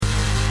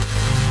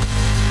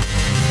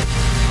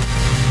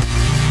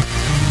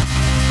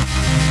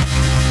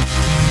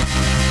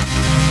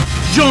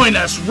Join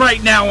us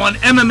right now on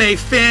MMA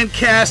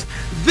Fancast.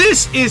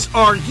 This is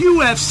our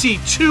UFC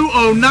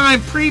 209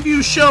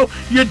 preview show.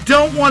 You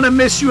don't want to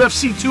miss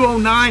UFC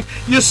 209.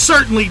 You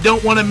certainly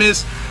don't want to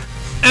miss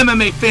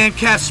MMA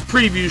Fancast's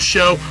preview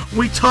show.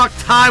 We talk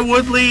Ty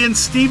Woodley and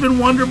Stephen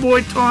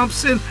Wonderboy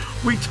Thompson.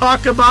 We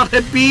talk about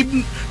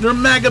Khabib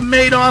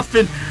Nurmagomedov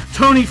and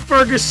Tony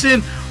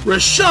Ferguson,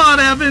 Rashad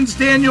Evans,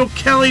 Daniel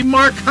Kelly,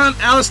 Mark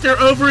Hunt, Alistair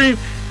Overeem,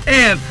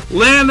 and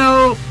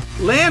Lando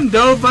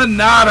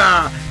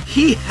Vannata.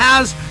 He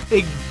has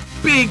a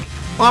big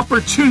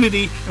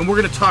opportunity, and we're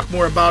going to talk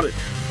more about it.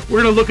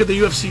 We're going to look at the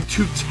UFC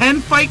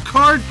 210 fight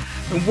card,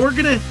 and we're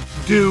going to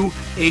do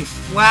a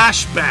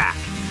flashback,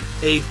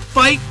 a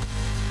Fight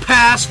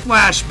Pass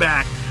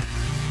flashback.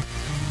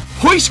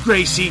 Royce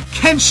Gracie,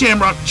 Ken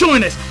Shamrock,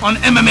 join us on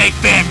MMA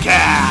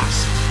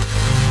Fancast.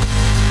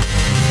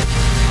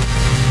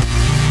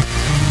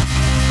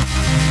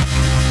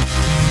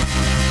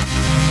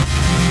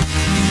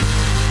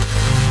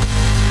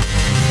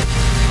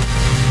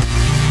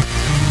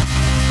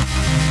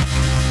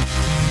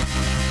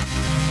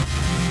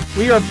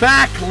 We are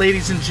back,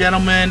 ladies and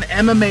gentlemen.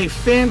 MMA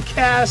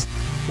Fancast,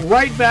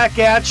 right back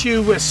at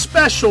you with a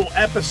special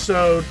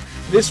episode.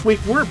 This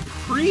week we're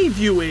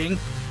previewing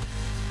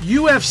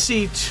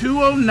UFC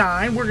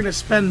 209. We're going to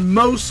spend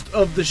most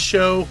of the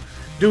show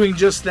doing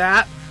just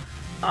that.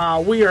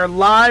 We are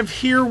live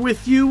here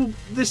with you.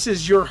 This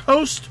is your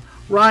host,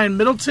 Ryan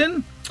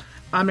Middleton.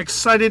 I'm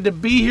excited to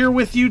be here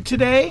with you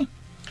today.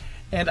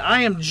 And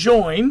I am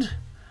joined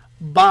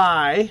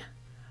by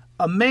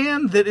a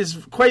man that is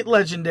quite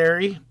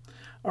legendary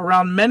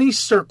around many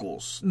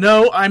circles.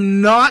 No,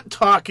 I'm not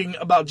talking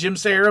about Jim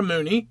Sahara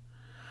Mooney.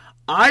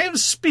 I am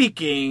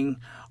speaking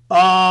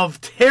of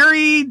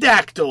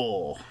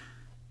pterodactyl.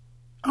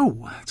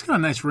 Oh, it's got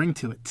a nice ring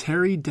to it.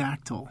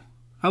 Pterodactyl.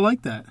 I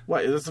like that.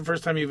 What, is this the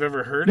first time you've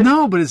ever heard it?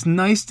 No, but it's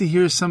nice to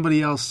hear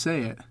somebody else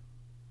say it.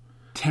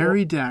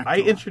 Pterodactyl. Well, I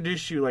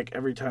introduce you like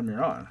every time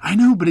you're on. I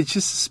know, but it's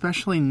just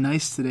especially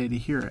nice today to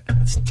hear it.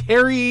 It's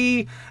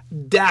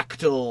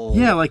pterodactyl.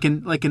 Yeah, like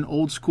an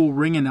old school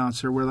ring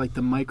announcer where like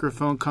the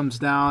microphone comes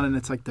down and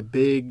it's like the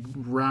big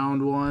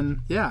round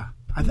one. Yeah,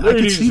 I can see that.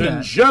 Ladies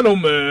and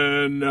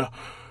gentlemen,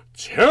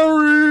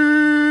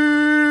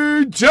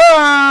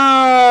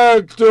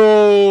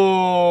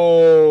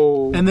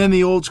 pterodactyl. And then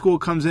the old school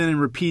comes in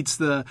and repeats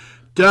the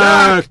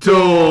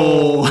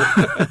dactyl.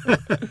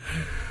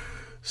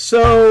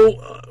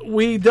 So,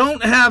 we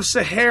don't have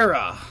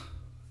Sahara.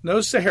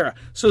 No Sahara.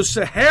 So,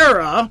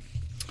 Sahara,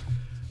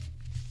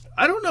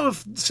 I don't know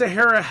if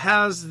Sahara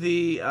has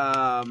the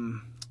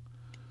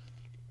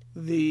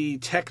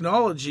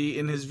technology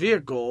in his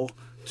vehicle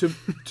to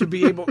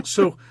be able...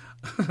 So,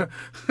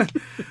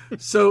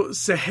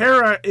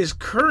 Sahara is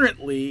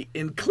currently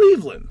in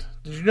Cleveland.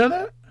 Did you know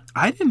that?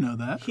 I didn't know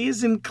that. He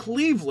is in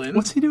Cleveland.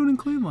 What's he doing in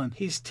Cleveland?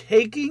 He's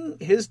taking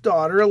his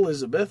daughter,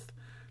 Elizabeth,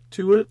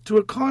 to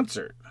a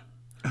concert.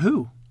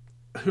 Who?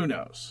 Who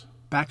knows?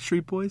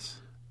 Backstreet Boys?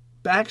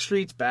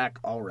 Backstreet's back,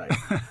 all right.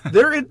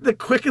 They're at the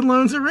Quicken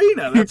Loans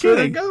Arena. That's where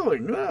they're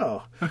going.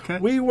 No. Okay.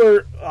 We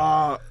were,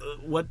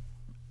 what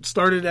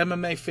started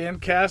MMA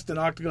Fancast and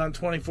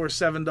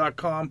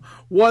Octagon247.com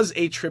was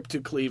a trip to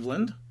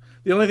Cleveland.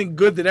 The only thing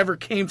good that ever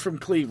came from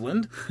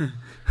Cleveland.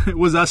 It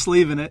was us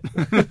leaving it.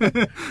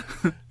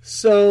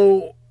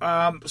 So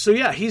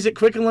yeah, he's at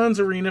Quicken Loans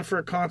Arena for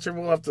a concert.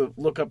 We'll have to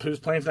look up who's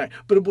playing tonight.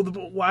 But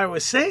why I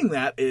was saying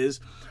that is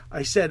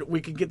I said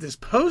we could get this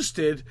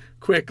posted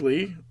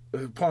quickly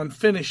upon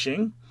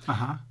finishing,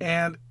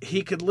 and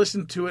he could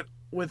listen to it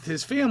with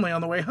his family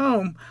on the way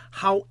home.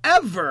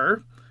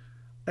 However,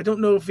 I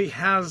don't know if he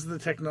has the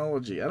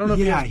technology. I don't know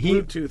if he has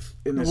Bluetooth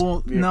in this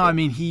vehicle. No, I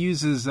mean, he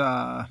uses,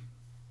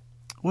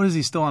 what is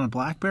he, still on a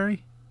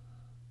BlackBerry?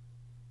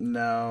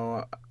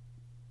 No.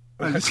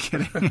 I'm just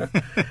kidding.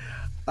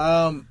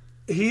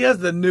 He has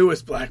the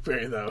newest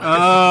BlackBerry, though.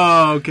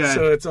 Oh, okay.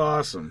 So it's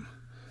awesome.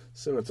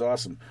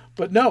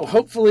 But no,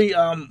 hopefully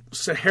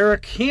Sahara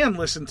can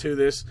listen to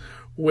this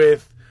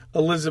with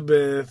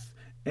Elizabeth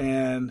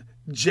and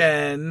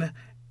Jen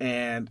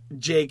and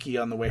Jakey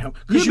on the way home.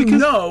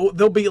 Because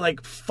they'll be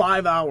like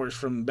 5 hours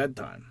from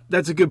bedtime.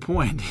 That's a good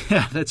point.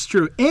 Yeah, that's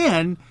true.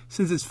 And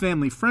since it's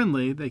family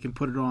friendly, they can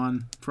put it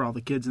on for all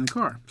the kids in the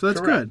car. So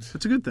that's good.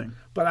 That's a good thing.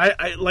 But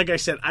I like I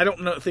said, I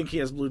don't think he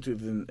has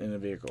Bluetooth in a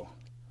vehicle.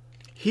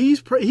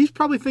 He's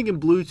probably thinking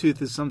Bluetooth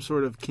is some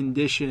sort of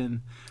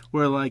condition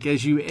where, like,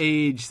 as you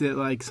age, that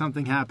like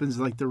something happens,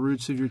 like the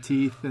roots of your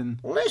teeth and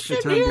listen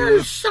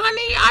here,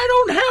 Sonny, I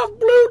don't have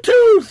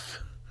Bluetooth.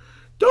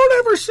 Don't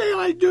ever say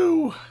I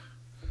do.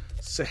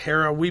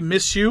 Sahara, we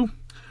miss you.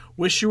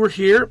 Wish you were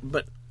here,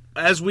 but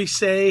as we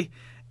say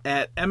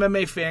at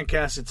MMA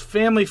Fancast, it's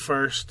family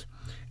first,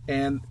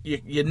 and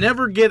you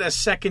never get a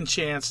second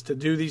chance to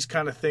do these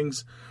kind of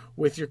things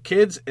with your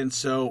kids, and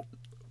so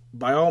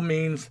by all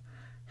means,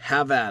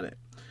 have at it.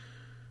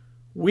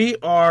 We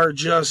are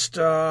just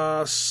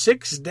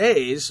 6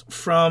 days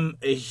from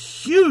a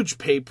huge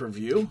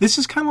pay-per-view. This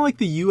is kind of like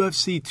the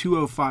UFC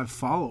 205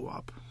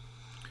 follow-up.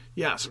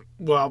 Yes,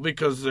 well,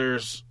 because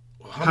there's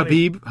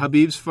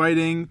Habib's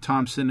fighting.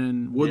 Thompson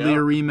and Woodley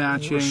are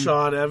rematching.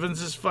 Rashad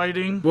Evans is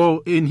fighting.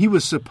 Well, and he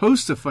was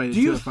supposed to fight.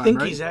 Do you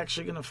think he's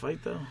actually going to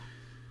fight though?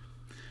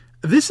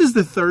 This is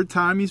the third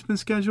time he's been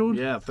scheduled.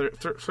 Yeah,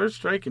 third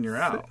strike and you're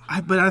out.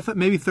 But I thought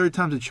maybe third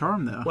time's a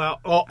charm though. Well,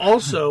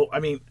 also, I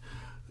mean,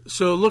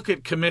 so look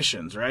at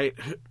commissions, right?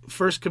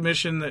 First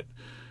commission that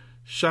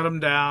shut him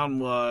down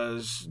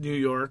was New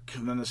York,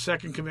 and then the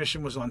second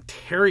commission was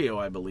Ontario,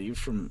 I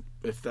believe.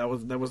 That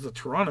was the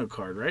Toronto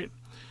card, right?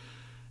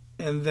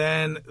 And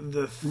then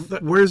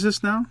where is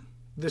this now?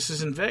 This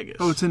is in Vegas.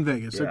 Oh, it's in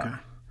Vegas. Yeah. Okay.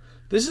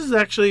 This is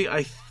actually,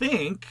 I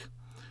think,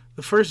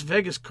 the first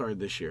Vegas card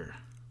this year.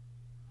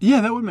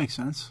 Yeah, that would make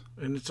sense.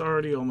 And it's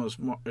already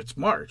it's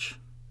March.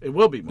 It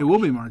will be March. It will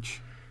be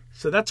March.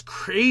 So that's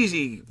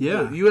crazy.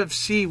 Yeah. The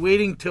UFC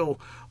waiting till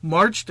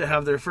March to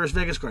have their first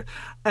Vegas card.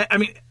 I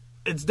mean,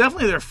 it's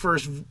definitely their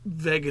first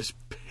Vegas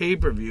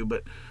pay-per-view,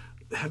 but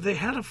have they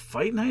had a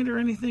fight night or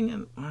anything?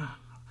 And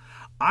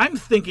I'm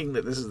thinking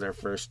that this is their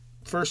first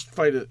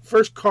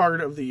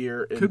card of the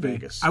year in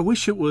Vegas. I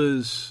wish it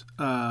was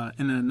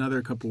in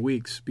another couple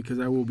weeks because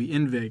I will be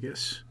in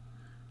Vegas.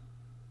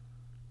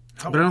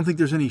 But I don't think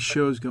there's any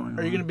shows going on.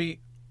 Are you going to be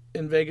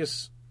in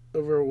Vegas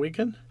over a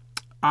weekend?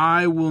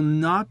 I will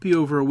not be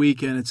over a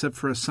weekend except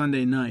for a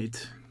Sunday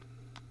night,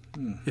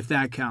 if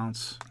that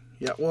counts.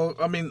 Yeah, well,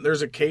 I mean,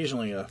 there's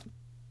occasionally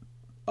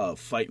a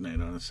fight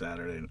night on a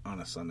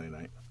Sunday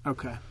night.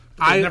 Okay.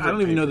 I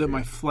don't even know that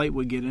my flight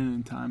would get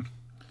in time.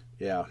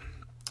 Yeah.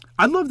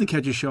 I'd love to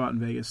catch a show out in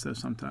Vegas, though,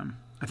 sometime.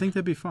 I think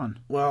that'd be fun.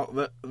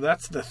 Well,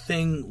 that's the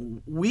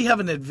thing. We have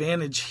an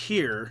advantage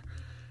here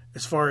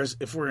as far as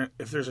if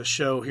there's a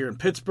show here in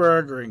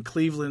Pittsburgh or in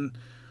Cleveland,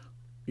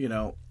 you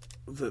know,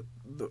 the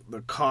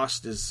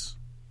cost is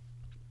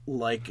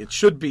like it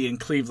should be in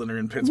Cleveland or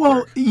in Pittsburgh.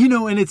 Well, you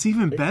know, and it's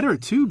even better,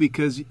 too,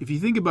 because if you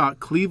think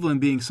about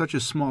Cleveland being such a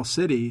small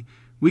city,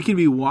 we can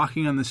be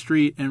walking on the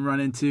street and run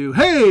into,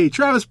 hey,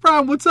 Travis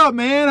Brown, what's up,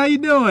 man? How you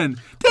doing?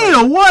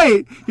 Dana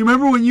White! You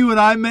remember when you and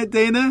I met,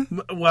 Dana?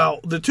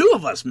 Well, the two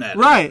of us met.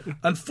 Right.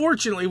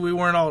 Unfortunately, we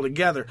weren't all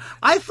together.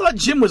 I thought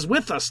Jim was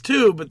with us,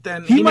 too, but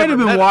then he might have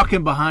been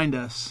walking behind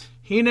us.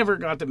 He never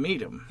got to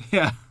meet him.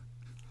 Yeah.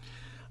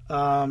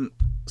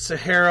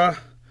 Sahara,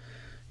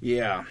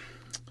 yeah.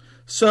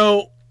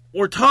 So,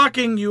 we're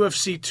talking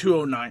UFC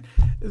 209.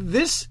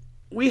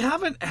 We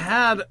haven't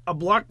had a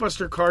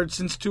blockbuster card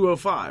since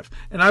 205,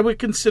 and I would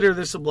consider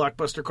this a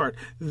blockbuster card.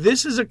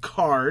 This is a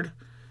card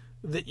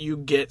that you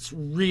get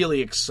really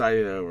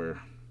excited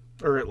over.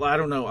 Or, I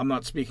don't know, I'm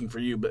not speaking for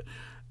you, but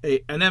an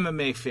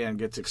MMA fan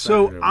gets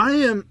excited over.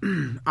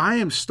 So, I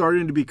am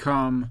starting to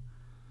become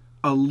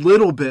a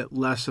little bit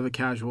less of a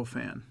casual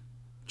fan.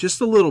 Just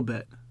a little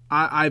bit.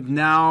 I've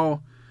now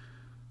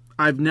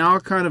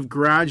kind of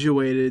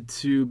graduated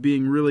to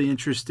being really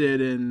interested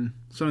in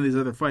some of these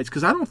other fights,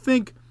 because I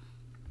think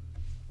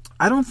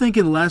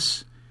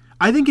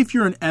if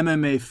you're an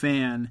MMA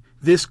fan,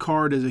 this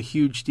card is a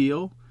huge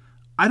deal.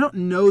 I don't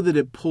know that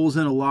it pulls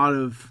in a lot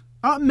of.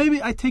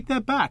 Maybe I take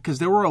that back, because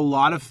there were a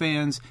lot of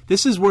fans.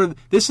 This is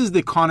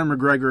the Conor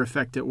McGregor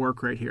effect at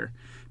work right here,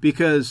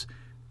 because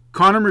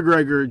Conor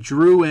McGregor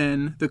drew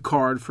in the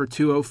card for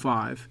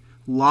 205.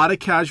 A lot of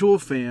casual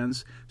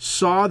fans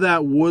saw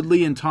that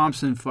Woodley and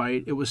Thompson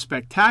fight. It was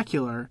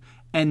spectacular.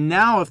 And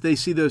now if they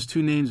see those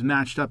two names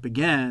matched up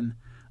again,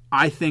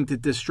 I think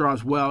that this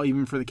draws well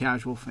even for the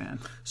casual fan.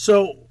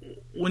 So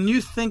when you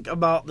think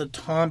about the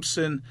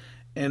Thompson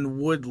and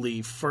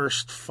Woodley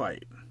first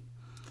fight,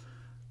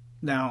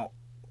 now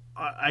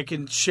I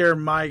can share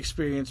my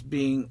experience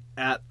being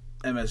at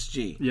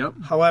MSG. Yep.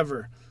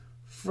 However,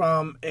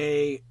 from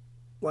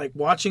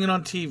watching it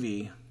on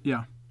TV,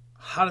 yeah.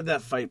 How did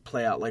that fight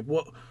play out?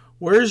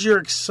 Where's your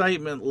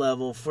excitement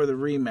level for the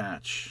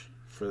rematch?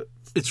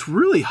 It's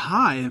really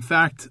high. In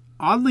fact,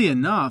 oddly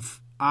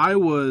enough, I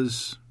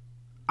was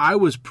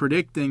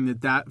predicting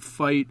that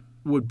fight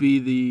would be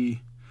the.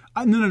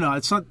 No.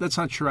 That's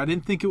not true. I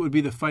didn't think it would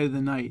be the fight of the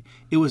night.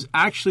 It was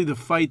actually the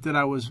fight that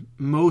I was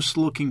most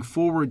looking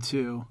forward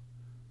to,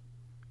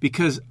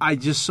 because I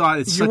just saw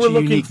it's such a unique matchup.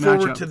 You were looking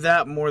forward to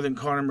that more than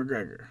Conor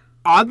McGregor.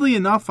 Oddly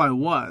enough, I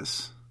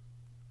was.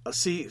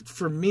 See,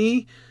 for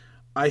me,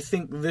 I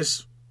think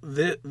this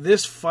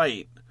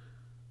fight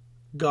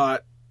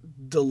got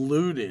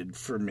diluted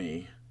for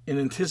me in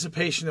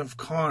anticipation of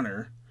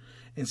Conor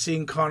and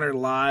seeing Conor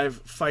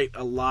fight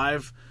at a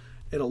live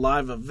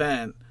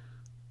event.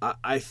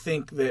 I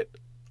think that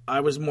I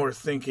was more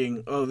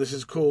thinking, oh, this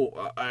is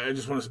cool. I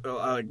just want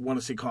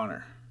to see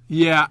Conor.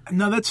 Yeah,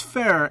 no, that's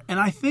fair. And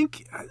I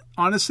think,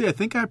 honestly, I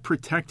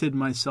protected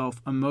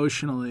myself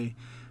emotionally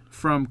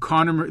from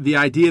the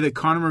idea that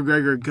Conor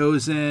McGregor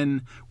goes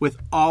in with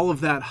all of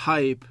that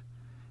hype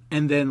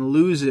and then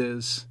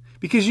loses.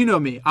 Because you know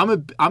me, I'm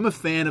a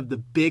fan of the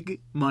big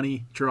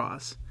money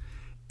draws.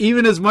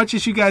 Even as much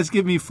as you guys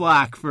give me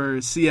flack for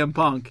CM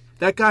Punk,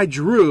 that guy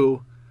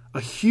drew a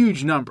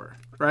huge number,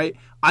 right?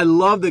 I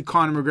love that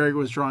Conor McGregor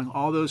was drawing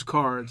all those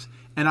cards,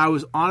 and I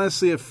was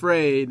honestly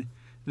afraid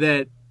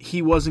that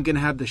he wasn't going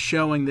to have the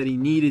showing that he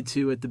needed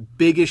to at the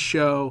biggest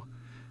show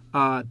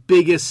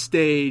biggest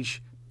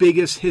stage,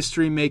 biggest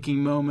history-making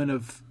moment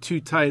of 2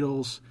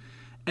 titles.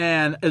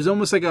 And it was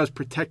almost like I was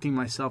protecting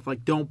myself.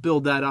 Like, don't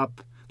build that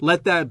up.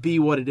 Let that be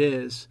what it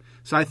is.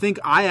 So I think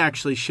I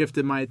actually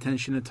shifted my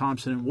attention to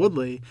Thompson and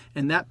Woodley,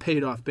 and that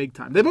paid off big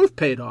time. They both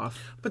paid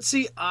off. But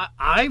see,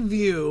 I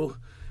view,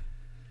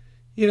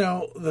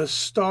 the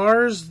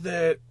stars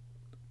that,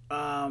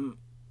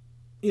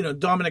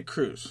 Dominic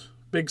Cruz,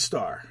 big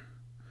star.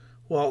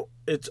 Well,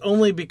 it's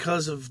only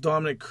because of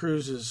Dominic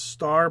Cruz's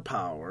star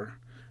power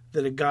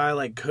that a guy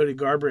like Cody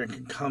Garbrandt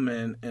can come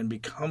in and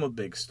become a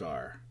big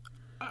star.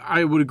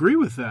 I would agree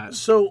with that.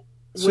 So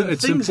when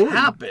things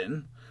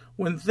happen,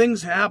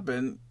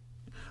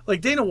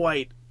 like Dana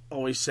White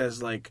always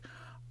says, like,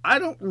 I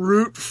don't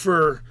root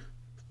for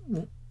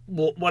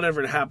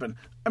whatever to happen.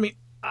 I mean,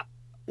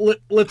 let's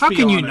be honest. How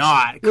can you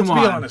not? Come on.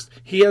 Let's be honest.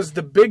 He has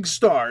the big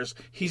stars.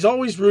 He's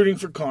always rooting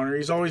for Conor.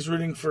 He's always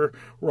rooting for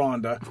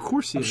Ronda. Of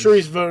course he is. I'm sure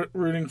he's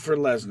rooting for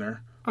Lesnar.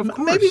 Of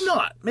course. Maybe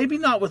not. Maybe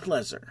not with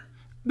Lesnar.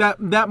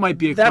 That might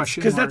be a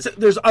question mark. Because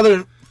there's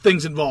other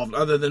things involved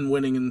other than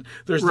winning, and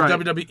there's the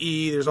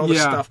WWE, there's all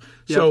this stuff.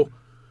 So,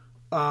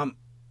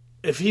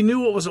 if he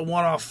knew it was a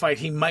one-off fight,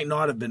 he might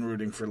not have been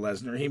rooting for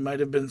Lesnar. He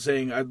might have been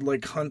saying, "I'd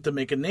like Hunt to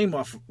make a name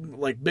off,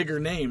 like bigger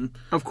name."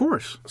 Of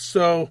course.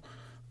 So,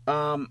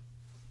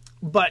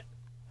 but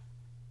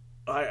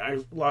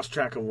I lost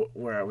track of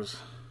where I was.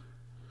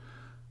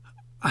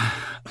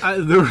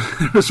 There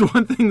was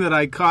one thing that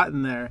I caught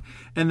in there,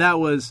 and that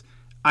was,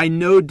 I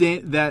know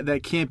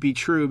that can't be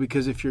true,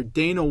 because if you're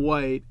Dana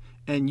White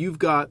and you've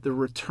got the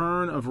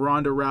return of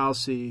Ronda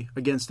Rousey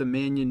against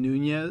Amanda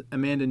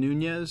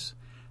Nunes,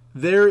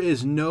 there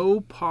is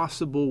no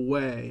possible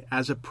way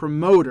as a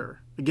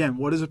promoter. Again,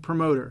 what is a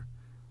promoter?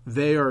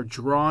 They are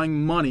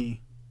drawing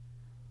money.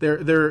 They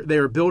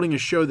are building a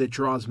show that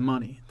draws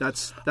money.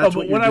 That's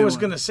what I was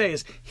going to say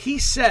is, he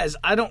says,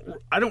 I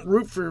don't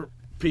root for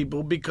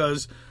people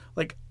because,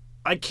 like,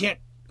 I can't,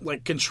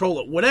 like, control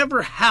it.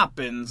 Whatever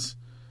happens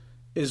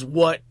is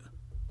what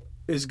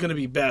is going to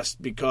be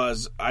best,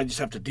 because I just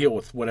have to deal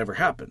with whatever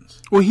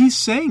happens. Well, he's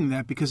saying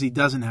that because he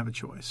doesn't have a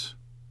choice.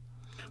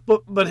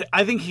 But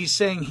I think he's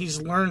saying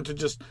he's learned to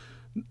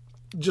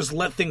just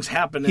let things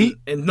happen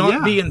and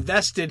not be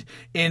invested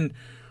in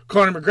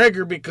Conor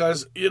McGregor,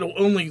 because it'll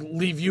only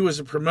leave you as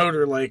a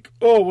promoter like,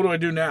 oh, what do I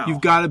do now?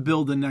 You've got to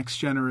build the next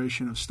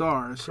generation of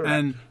stars. Correct.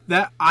 And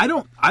that I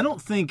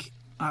don't think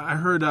I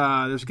heard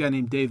there's a guy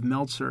named Dave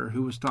Meltzer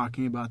who was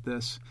talking about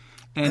this.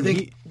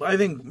 And I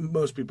think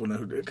most people know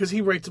who, because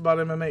he writes about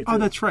MMA too. Oh,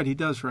 that's right. He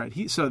does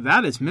write. So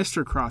that is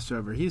Mr.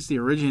 Crossover. He's the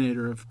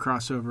originator of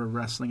crossover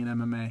wrestling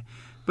and MMA.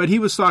 But he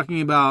was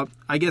talking about,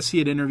 I guess he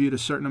had interviewed a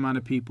certain amount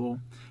of people,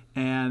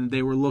 and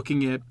they were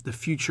looking at the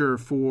future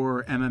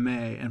for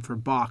MMA and for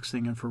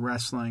boxing and for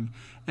wrestling.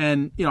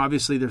 And,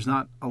 obviously there's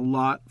not a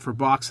lot for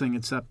boxing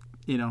except,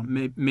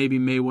 maybe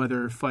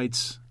Mayweather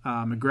fights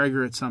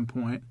McGregor at some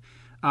point.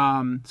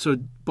 So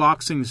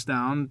boxing's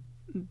down.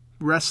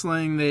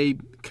 Wrestling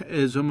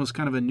is almost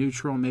kind of a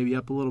neutral, maybe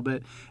up a little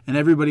bit. And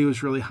everybody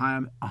was really high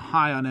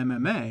on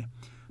MMA.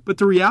 But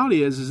the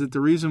reality is that the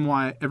reason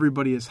why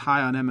everybody is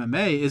high on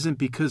MMA isn't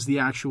because the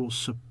actual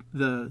sport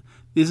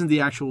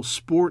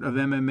of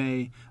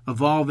MMA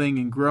evolving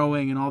and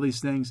growing and all these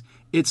things.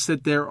 It's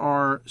that there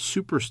are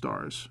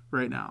superstars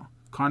right now: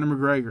 Conor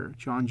McGregor,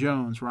 Jon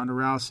Jones, Ronda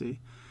Rousey.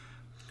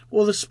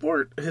 Well, the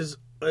sport is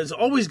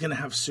always going to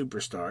have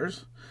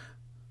superstars.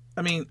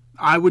 I mean,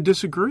 I would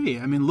disagree.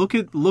 I mean, look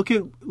at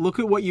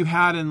what you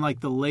had in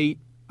like the late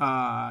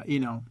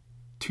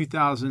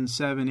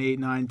 2007, 8,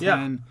 9,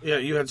 10. Yeah,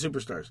 you had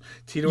superstars.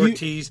 Tito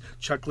Ortiz,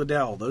 Chuck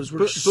Liddell. Those were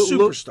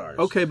superstars.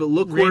 But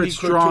look where it's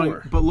drawing.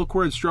 But look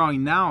where it's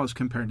drawing now as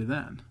compared to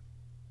then.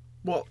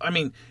 Well, I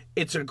mean,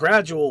 it's a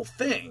gradual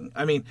thing.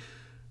 I mean,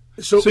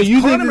 so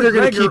you think they're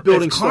going to keep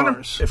building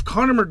stars? If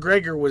Conor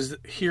McGregor was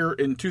here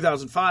in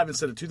 2005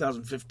 instead of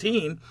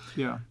 2015,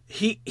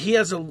 he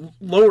has a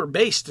lower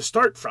base to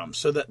start from,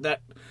 so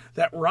that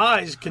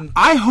rise can.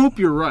 I hope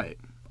you're right.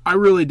 I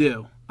really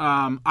do.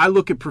 I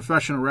look at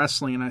professional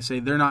wrestling and I say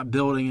they're not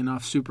building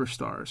enough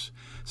superstars.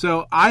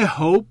 So I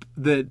hope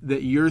that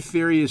your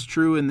theory is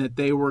true and that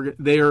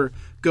they are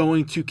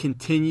going to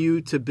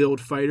continue to build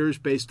fighters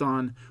based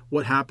on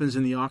what happens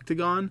in the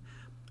octagon.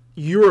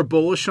 You're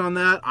bullish on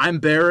that. I'm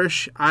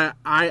bearish.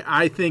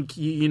 I think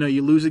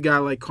you lose a guy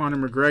like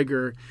Conor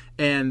McGregor,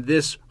 and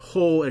this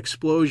whole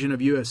explosion of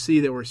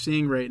UFC that we're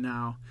seeing right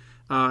now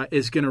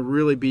is going to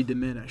really be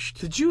diminished.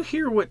 Did you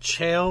hear what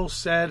Chael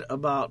said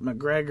about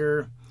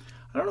McGregor?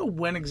 I don't know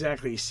when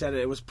exactly he said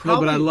it. It was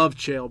probably. No, but I love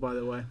Chael, by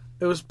the way.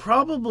 It was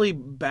probably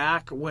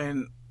back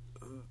when,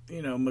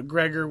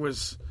 McGregor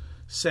was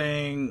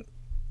saying,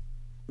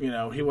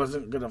 he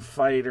wasn't going to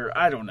fight, or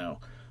I don't know,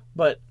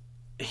 but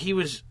he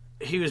was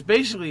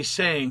basically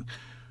saying,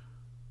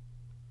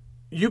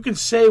 you can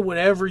say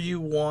whatever you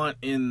want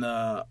in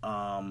the,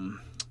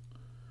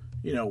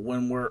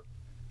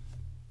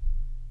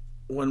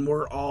 when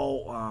we're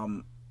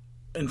all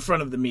in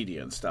front of the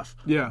media and stuff.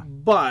 Yeah,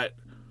 but.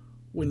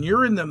 When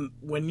you're in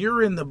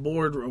the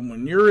boardroom,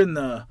 when you're in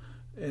the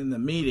in the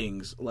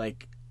meetings,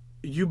 like,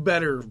 you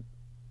better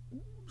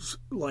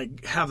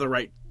like have the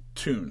right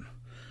tune.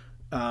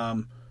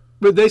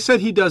 But they said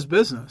he does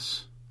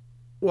business.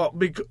 Well,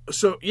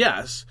 so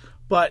yes,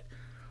 but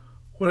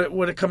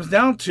what it comes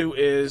down to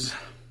is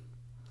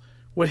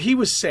what he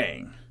was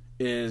saying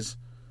is,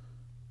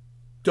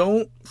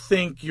 don't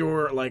think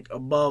you're like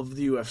above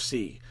the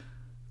UFC.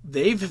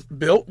 They've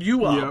built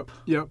you up.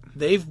 Yep.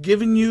 They've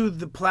given you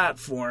the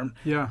platform.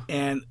 Yeah.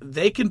 And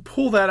they can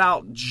pull that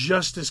out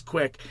just as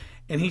quick.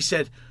 And he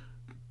said,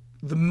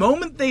 the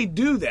moment they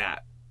do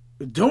that,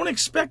 don't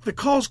expect the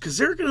calls, because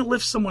they're going to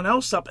lift someone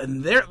else up,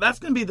 and that's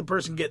going to be the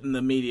person getting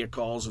the media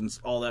calls and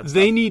all that stuff.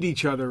 They need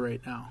each other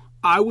right now.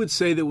 I would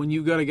say that when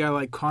you've got a guy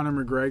like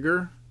Conor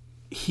McGregor,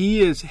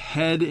 he is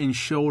head and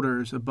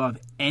shoulders above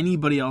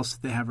anybody else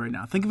that they have right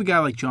now. Think of a guy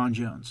like John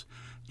Jones.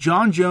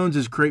 John Jones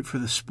is great for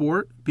the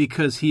sport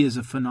because he is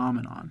a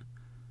phenomenon.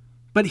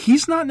 But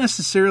he's not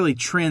necessarily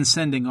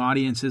transcending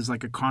audiences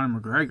like a Conor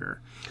McGregor.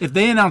 If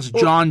they announce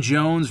John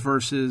Jones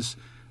versus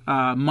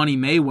Money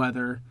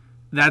Mayweather,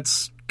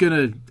 that's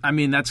gonna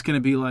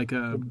be like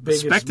a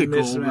spectacle.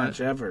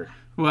 Mismatch ever.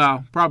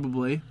 Well,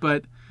 probably,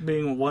 but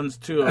being one's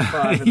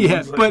 205 and yeah,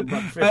 one's like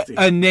but 50.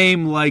 a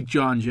name like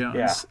John Jones,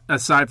 Yeah.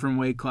 aside from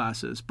weight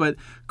classes. But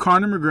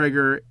Conor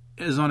McGregor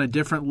is on a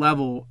different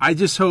level. I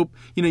just hope,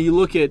 you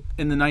look at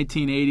in the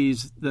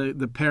 1980s,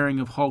 the pairing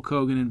of Hulk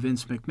Hogan and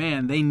Vince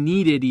McMahon, they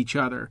needed each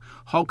other.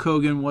 Hulk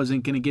Hogan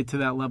wasn't going to get to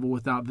that level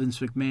without Vince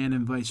McMahon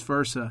and vice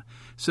versa.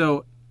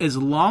 So as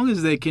long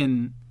as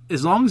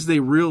they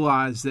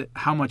realize that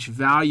how much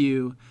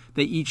value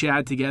they each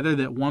add together,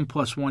 that 1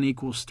 + 1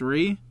 =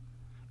 3,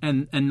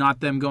 and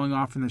not them going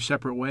off in their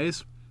separate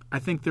ways, I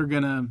think they're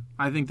gonna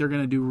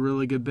do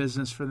really good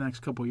business for the next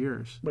couple of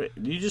years. Wait,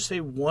 did you just say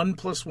 1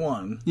 +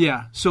 1?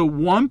 Yeah. So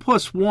 1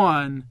 +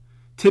 1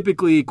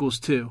 typically equals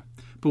 2.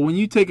 But when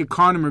you take a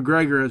Conor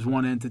McGregor as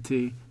one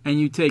entity, and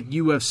you take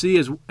UFC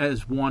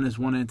as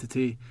one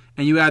entity,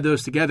 and you add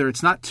those together,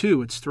 it's not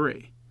 2, it's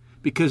 3,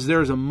 because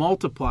there's a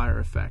multiplier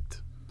effect.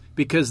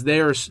 Because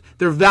they're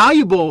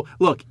valuable.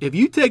 Look, if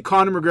you take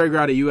Conor McGregor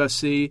out of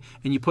UFC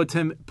and you put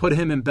him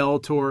in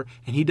Bellator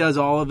and he does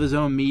all of his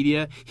own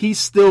media, he's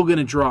still going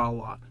to draw a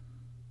lot.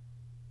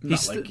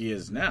 Not like he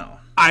is now.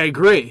 I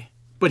agree,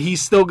 but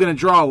he's still going to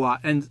draw a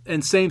lot.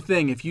 And same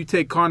thing, if you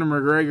take Conor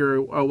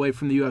McGregor away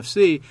from the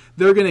UFC,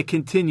 they're going to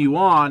continue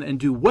on and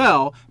do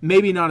well,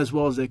 maybe not as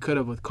well as they could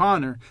have with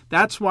Conor.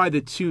 That's why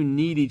the two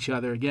need each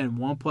other. Again,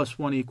 1 +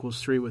 1 =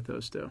 3 with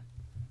those two.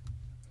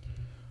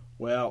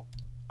 Well,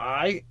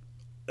 I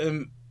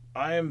am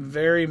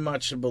very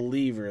much a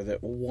believer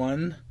that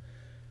 1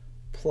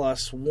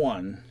 +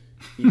 1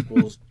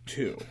 =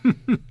 2.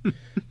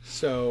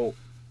 So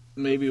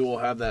maybe we'll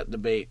have that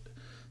debate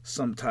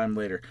sometime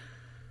later.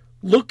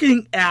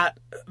 Looking at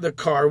the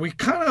card, we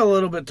kind of a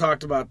little bit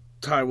talked about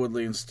Ty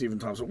Woodley and Stephen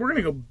Thompson. We're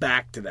going to go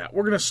back to that.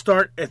 We're going to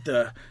start at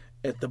the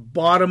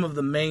bottom of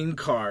the main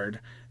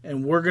card,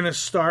 and we're going to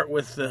start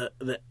with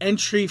the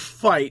entry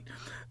fight,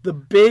 the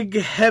big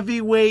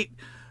heavyweight.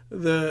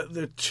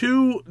 The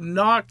two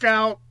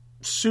knockout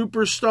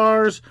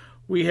superstars.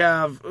 We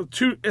have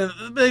two.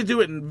 They do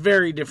it in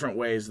very different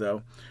ways,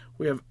 though.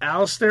 We have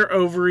Alistair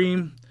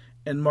Overeem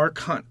and Mark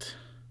Hunt.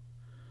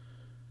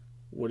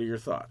 What are your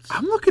thoughts?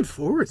 I'm looking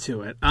forward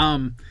to it.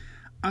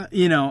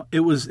 It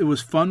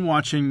was fun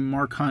watching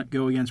Mark Hunt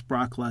go against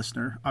Brock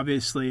Lesnar.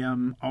 Obviously,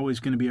 I'm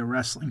always going to be a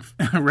wrestling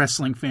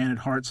fan at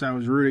heart, so I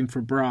was rooting for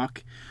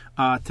Brock.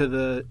 To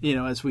the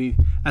as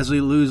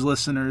we lose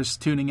listeners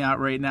tuning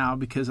out right now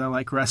because I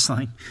like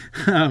wrestling,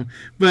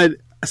 but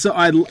so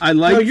I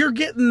like. No, you're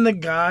getting the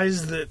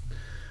guys that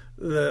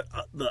the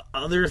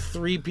other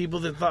three people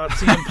that thought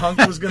CM Punk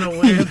was going to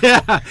win.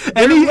 Yeah,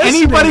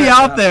 anybody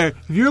out there,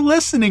 if you're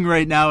listening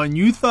right now and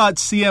you thought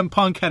CM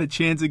Punk had a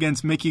chance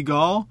against Mickey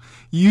Gall,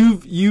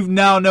 you've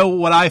now know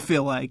what I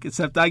feel like.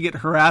 Except I get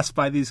harassed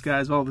by these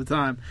guys all the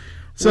time.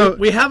 So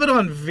we have it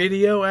on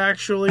video,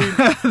 actually.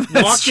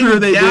 That's true.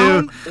 They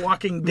do.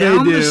 Walking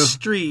down the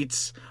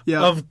streets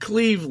of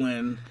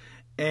Cleveland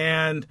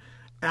and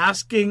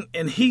asking,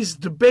 and he's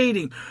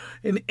debating.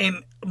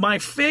 And my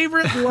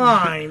favorite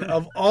line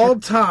of all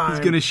time, he's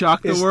going to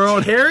shock the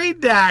world. Terry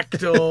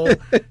Dactyl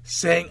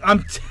saying,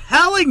 "I'm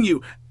telling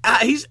you,"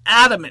 he's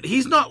adamant.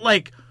 He's not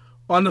like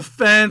on the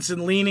fence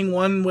and leaning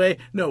one way.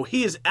 No,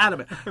 he is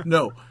adamant.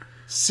 No.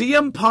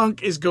 CM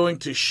Punk is going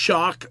to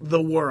shock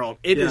the world.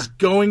 It is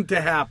going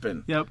to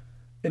happen. Yep.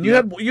 And you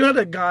had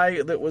a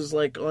guy that was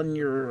like on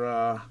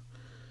your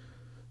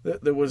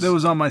that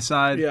was on my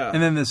side. Yeah.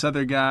 And then this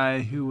other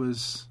guy who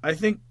was I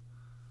think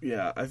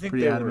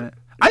pretty adamant.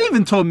 I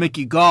even told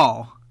Mickey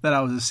Gall that I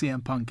was a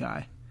CM Punk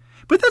guy.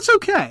 But that's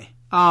okay.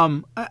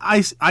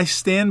 I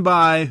stand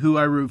by who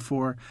I root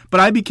for, but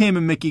I became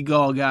a Mickey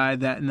Gall guy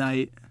that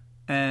night,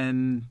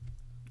 and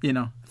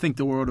think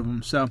the world of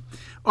him. So,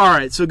 all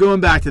right. So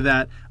going back to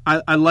that,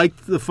 I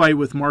liked the fight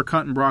with Mark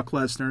Hunt and Brock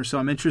Lesnar. So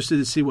I'm interested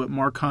to see what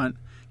Mark Hunt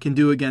can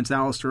do against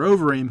Alistair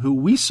Overeem, who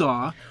we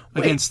saw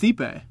against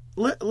Stipe.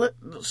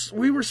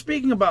 We were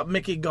speaking about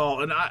Mickey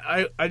Gall, and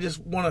I just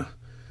want to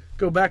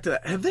go back to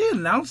that. Have they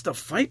announced a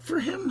fight for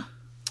him?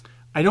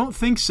 I don't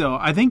think so.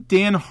 I think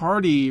Dan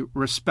Hardy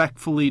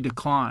respectfully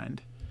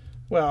declined.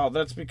 Well,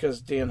 that's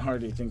because Dan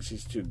Hardy thinks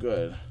he's too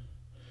good.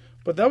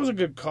 But that was a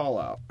good call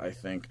out, I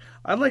think.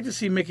 I'd like to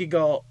see Mickey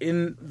Gall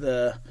in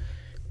the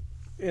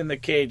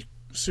cage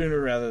sooner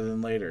rather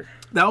than later.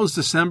 That was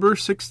December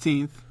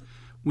 16th.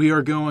 We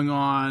are going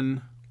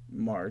on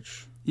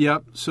March.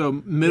 Yep. So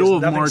middle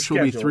of March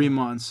will be scheduled. 3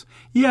 months.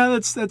 Yeah,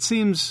 that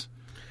seems.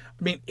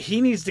 I mean, he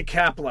needs to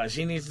capitalize.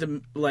 He needs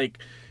to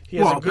he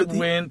has a good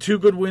win, 2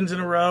 good wins in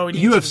a row.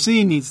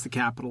 UFC needs to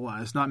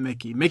capitalize, not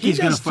Mickey. Mickey's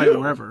going to fight too.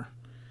 wherever.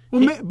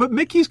 Well, but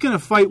Mickey's going to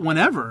fight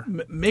whenever.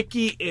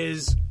 Mickey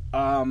is.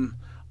 I'm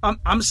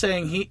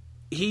saying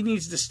he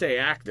needs to stay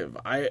active.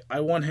 I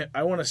want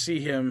to see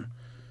him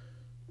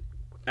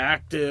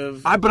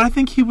active. But I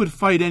think he would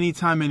fight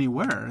anytime,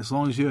 anywhere, as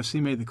long as UFC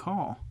made the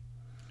call.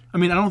 I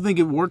mean, I don't think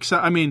it works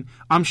out. I mean,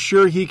 I'm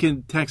sure he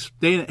can text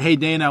Dana, hey,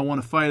 Dana, I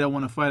want to fight,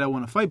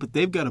 but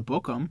they've got to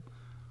book him.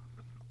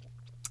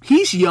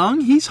 He's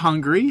young. He's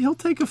hungry. He'll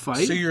take a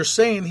fight. So you're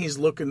saying he's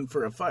looking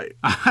for a fight?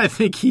 I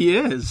think he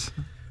is.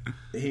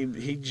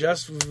 He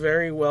just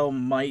very well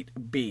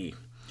might be.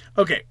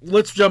 Okay,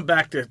 let's jump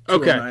back to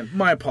 209. Okay.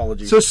 My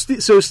apologies. So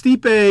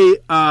Stipe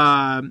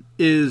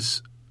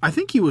is, I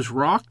think he was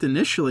rocked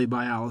initially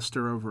by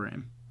Alistair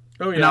Overeem.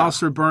 Oh, yeah. And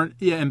Alistair burn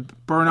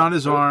on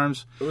his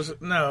arms. It was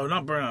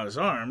not burn on his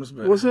arms,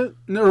 but was it?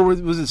 No, or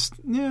was it?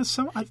 Yeah,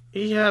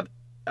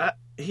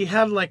 he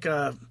had like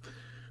a.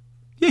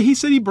 Yeah, he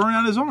said he burned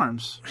out his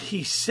arms.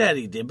 He said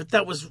he did, but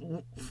that was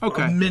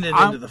a minute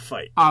into the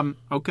fight.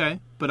 Okay,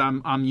 but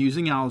I'm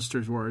using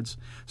Alistair's words.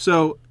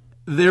 So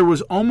there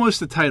was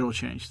almost a title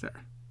change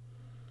there.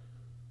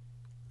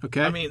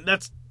 Okay, I mean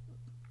that's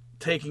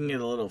taking it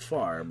a little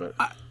far, but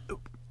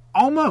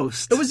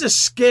almost. It was a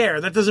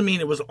scare. That doesn't mean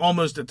it was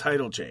almost a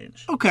title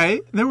change. Okay,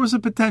 there was a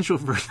potential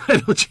for a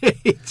title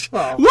change.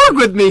 Well, work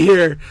with me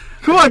here.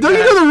 Come on, don't you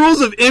know the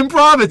rules of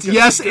improv? It's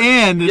yes,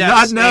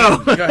 not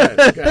no. Go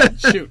ahead,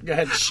 shoot.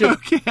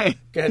 Okay.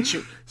 Go ahead,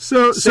 shoot.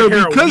 So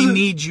because we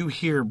need you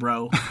here,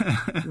 bro.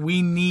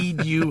 We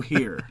need you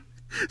here.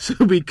 So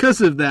because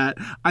of that,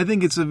 I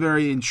think it's a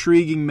very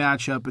intriguing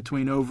matchup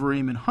between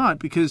Overeem and Hunt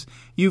because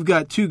you've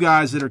got 2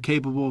 guys that are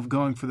capable of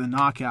going for the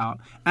knockout.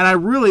 And I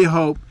really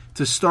hope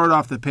to start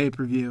off the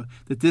pay-per-view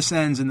that this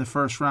ends in the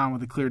first round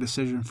with a clear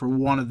decision for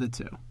one of the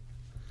 2.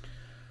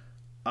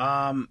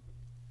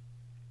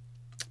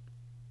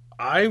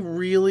 I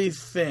really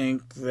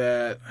think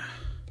that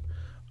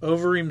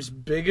Overeem's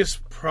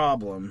biggest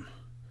problem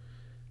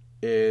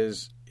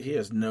is he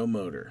has no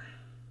motor.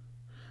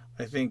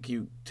 I think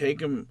you take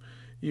him,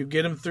 you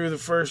get him through the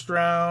first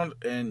round,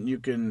 and you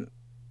can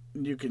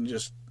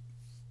just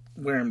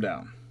wear him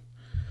down.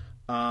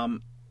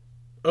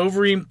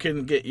 Overeem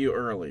can get you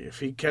early. If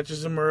he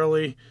catches him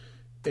early,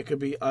 it could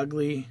be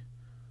ugly.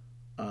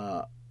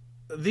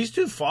 These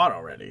 2 fought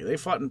already. They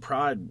fought in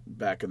Pride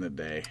back in the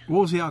day.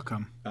 What was the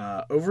outcome?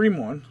 Overeem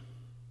won.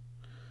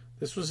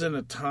 This was in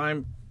a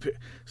time.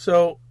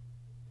 So,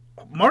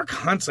 Mark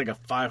Hunt's like a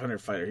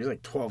 500 fighter. He's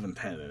like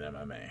 12-10 in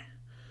MMA.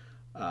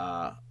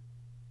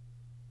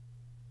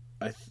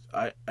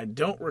 I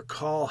don't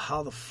recall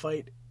how the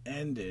fight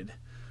ended,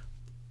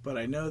 but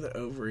I know that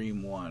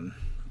Overeem won.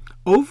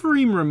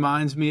 Overeem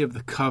reminds me of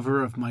the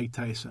cover of Mike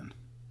Tyson.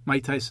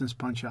 Mike Tyson's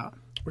Punch-Out.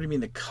 What do you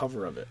mean the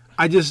cover of it?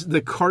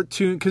 The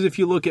cartoon, because if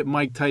you look at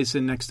Mike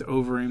Tyson next to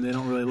Overeem, they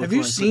don't really look Have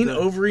you seen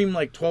Overeem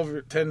like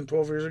 10,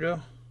 12 years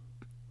ago?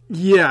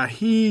 Yeah,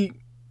 he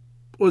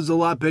was a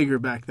lot bigger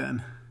back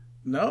then.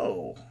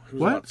 No. He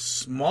was a lot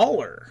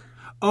smaller.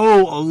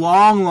 Oh, a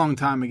long, long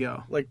time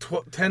ago. Like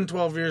 10,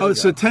 12 years ago. Oh,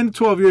 so 10 to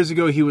 12 years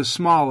ago he was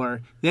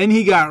smaller. Then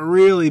he got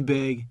really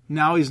big.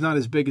 Now he's not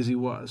as big as he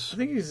was. I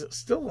think he's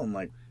still in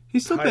like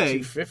he's still high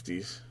big.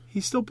 250s.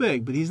 He's still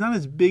big, but he's not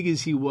as big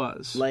as he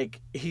was. Like,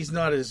 he's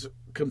not as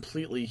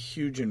completely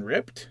huge and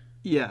ripped?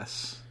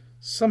 Yes.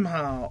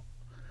 Somehow.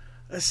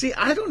 See,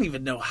 I don't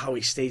even know how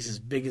he stays as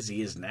big as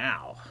he is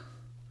now.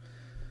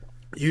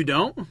 You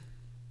don't?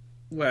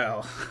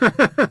 Well,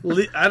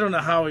 I don't know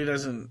how he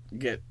doesn't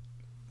get...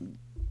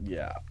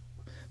 Yeah.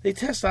 They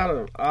test out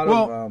of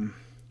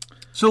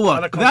so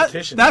look,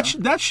 competition.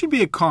 That should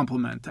be a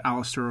compliment to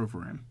Alistair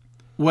Overeem.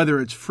 Whether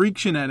it's freak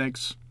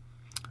genetics,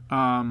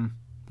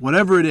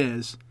 whatever it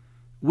is,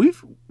 we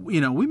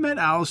met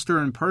Alistair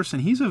in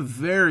person. He's a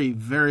very,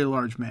 very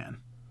large man.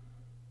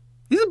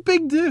 He's a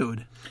big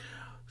dude.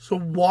 So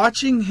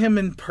watching him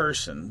in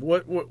person,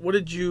 what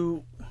did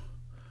you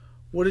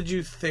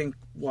think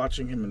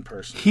watching him in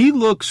person? He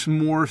looks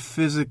more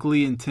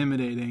physically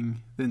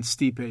intimidating than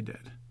Stipe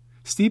did.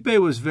 Stipe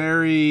was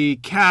very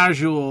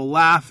casual,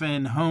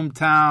 laughing,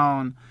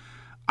 hometown.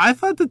 I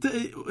thought that,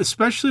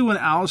 especially when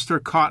Alistair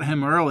caught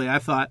him early, I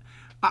think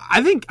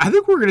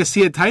we're going to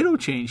see a title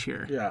change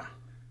here. Yeah.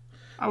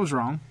 I was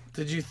wrong.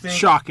 Did you think...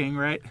 Shocking,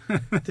 right?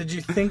 Did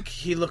you think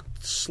he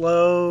looked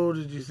slow?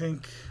 Did you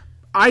think...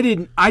 I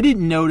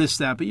didn't notice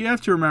that, but you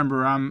have to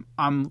remember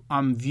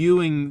I'm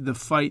viewing the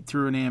fight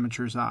through an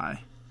amateur's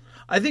eye.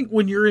 I think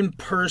when you're in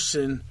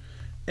person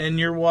and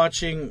you're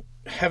watching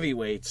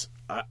heavyweights,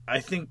 I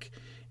think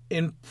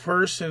in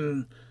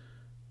person,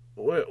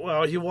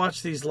 well, you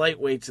watch these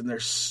lightweights and they're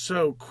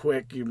so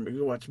quick.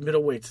 You watch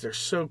middleweights, they're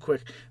so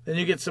quick. Then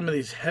you get some of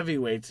these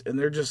heavyweights and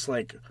they're just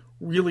like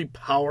really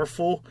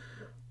powerful.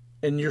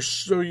 And you're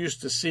so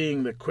used to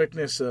seeing the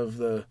quickness of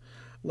the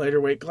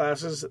lighter weight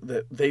classes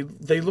that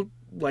they look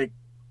like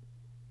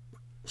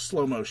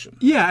slow motion.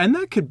 Yeah, and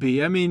that could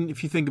be. I mean,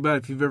 if you think about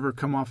it, if you've ever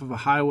come off of a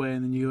highway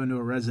and then you go into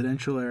a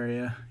residential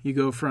area, you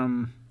go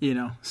from,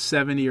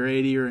 70 or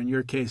 80 or in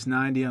your case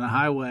 90 on a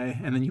highway,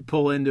 and then you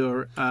pull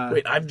into a...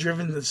 Wait, I've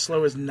driven as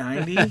slow as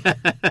 90?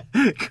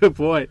 Good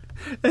point.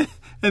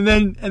 And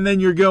then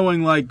you're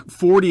going like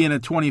 40 in a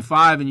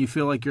 25 and you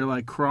feel like you're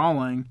like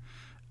crawling.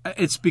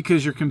 It's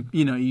because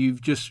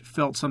you've just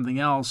felt something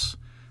else.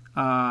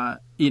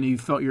 You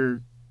felt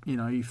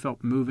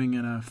moving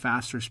in a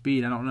faster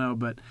speed. I don't know,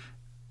 but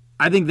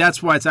I think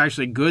that's why it's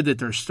actually good that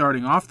they're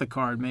starting off the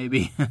card,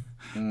 maybe,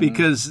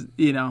 because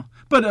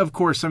But of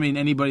course, I mean,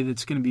 anybody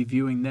that's going to be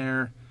viewing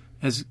there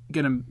is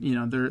going to,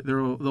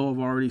 they'll have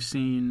already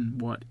seen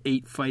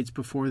 8 fights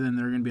before then.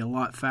 They're going to be a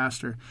lot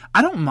faster.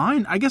 I don't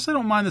mind. I guess I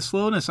don't mind the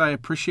slowness. I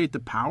appreciate the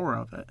power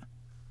of it.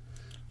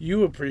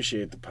 You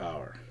appreciate the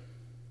power.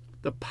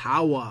 The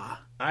power.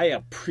 I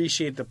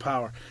appreciate the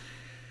power.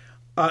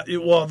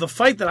 Well, the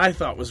fight that I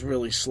thought was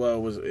really slow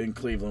was in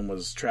Cleveland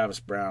was Travis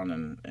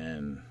Brown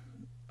and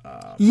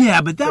but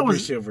that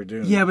Fabricio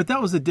Verdun. Yeah, but that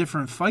was a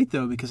different fight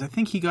though, because I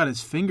think he got his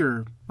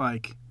finger you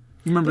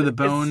remember the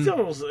bone.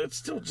 It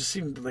still just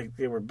seemed like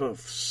they were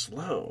both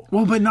slow.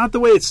 Well, but not the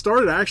way it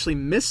started. I actually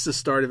missed the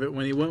start of it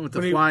when he went with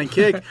the flying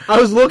kick. I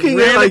was looking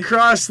ran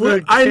across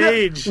the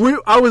cage.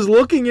 I was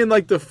looking in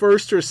the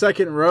first or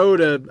second row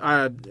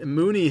to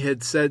Mooney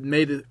had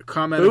made a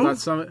comment about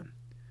something.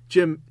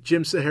 Jim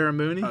Sahara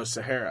Mooney. Oh,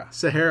 Sahara.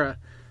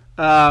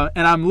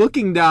 And I'm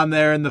looking down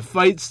there, and the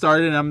fight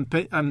started, and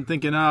I'm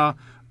thinking,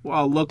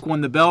 I'll look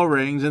when the bell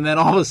rings, and then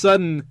all of a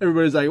sudden,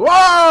 everybody's like,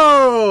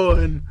 whoa!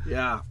 And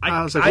yeah.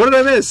 I was like, what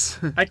did I miss?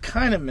 I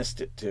kind of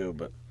missed it, too,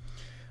 but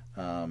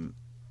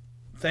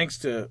thanks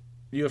to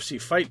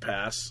UFC Fight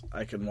Pass,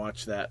 I can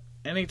watch that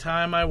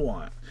anytime I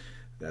want.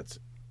 That's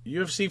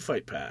UFC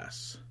Fight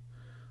Pass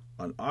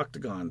on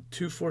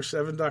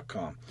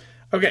Octagon247.com.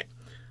 Okay,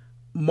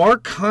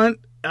 Mark Hunt,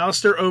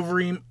 Alistair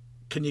Overeem,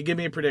 can you give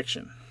me a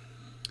prediction?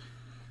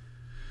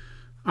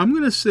 I'm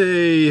going to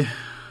say...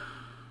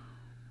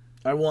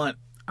 I want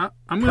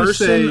I'm going to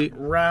say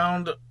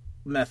round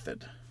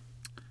method.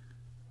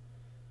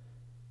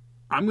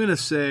 I'm going to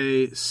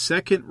say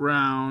second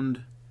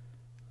round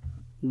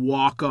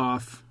walk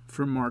off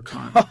for Mark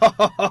Hunt.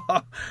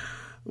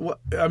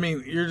 I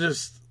mean, you're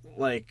just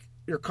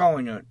you're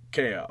calling a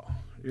KO.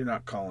 You're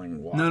not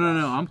calling walk off.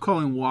 No. I'm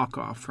calling walk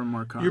off for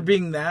Mark Hunt. You're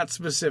being that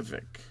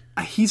specific.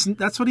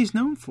 That's what he's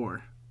known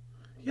for.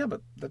 Yeah, but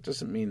that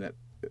doesn't mean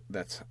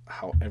that's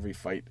how every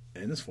fight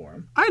ends for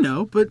him. I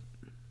know, but...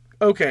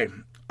 Okay,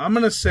 I'm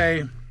going to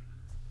say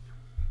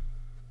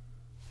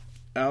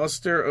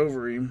Alistair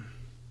Overeem.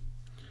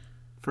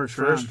 First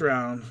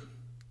round.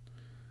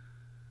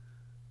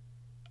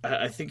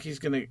 I think he's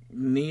going to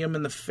knee him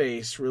in the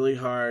face really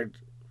hard.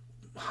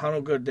 Hunt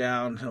will go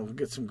down. He'll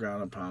get some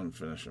ground and pound and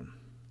finish him.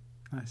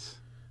 Nice.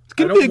 It's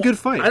going to be a good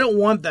fight. I don't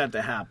want that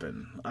to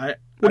happen.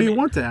 What do you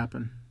want to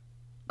happen?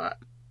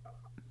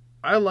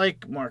 I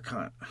like Mark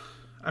Hunt.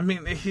 I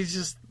mean, he's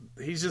just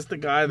the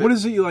guy that... What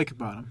is it you like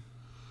about him?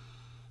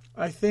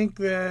 I think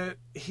that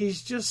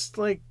he's just,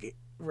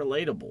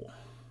 relatable.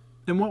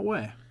 In what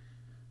way?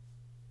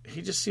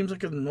 He just seems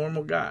like a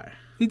normal guy.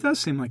 He does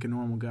seem like a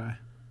normal guy.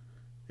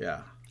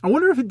 Yeah. I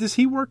wonder does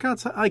he work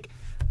outside?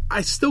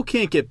 I still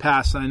can't get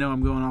past, I know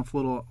I'm going off a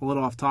little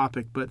off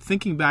topic, but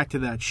thinking back to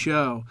that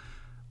show,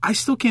 I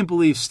still can't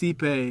believe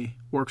Stipe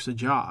works a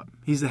job.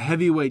 He's the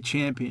heavyweight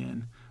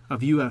champion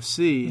of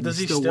UFC, and he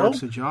still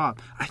works a job.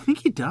 I think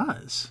he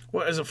does.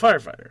 Well, as a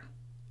firefighter?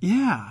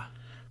 Yeah.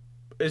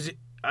 He's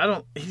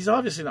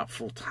obviously not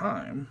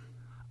full-time.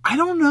 I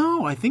don't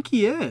know. I think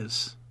he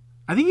is.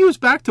 I think he was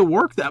back to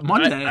work that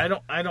Monday. I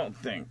don't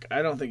think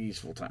he's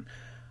full-time.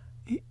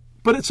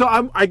 But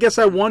I guess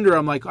I wonder.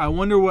 I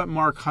wonder what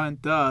Mark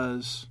Hunt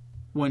does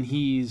when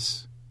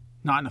he's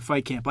not in a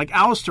fight camp. Like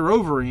Alistair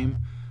Overeem,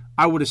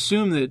 I would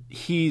assume that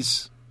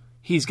he's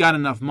got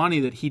enough money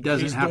that he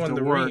doesn't have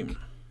to work. Ream.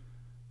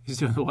 He's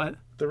doing the what?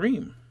 The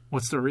Ream.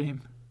 What's the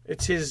Ream?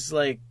 It's his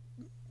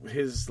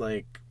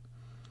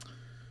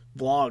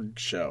vlog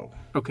show.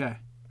 Okay.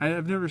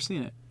 I've never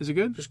seen it. Is it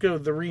good? Just go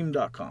to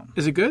theream.com.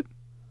 Is it good?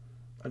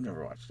 I've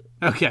never watched it.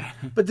 Okay.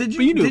 But did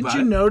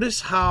you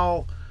notice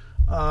how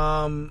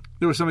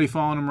there was somebody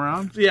following him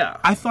around? Yeah.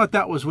 I thought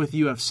that was with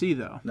UFC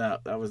though. No,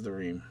 that was the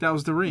Ream. That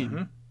was the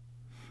Ream.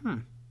 Mm-hmm.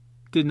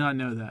 Did not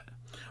know that.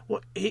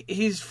 Well,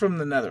 he's from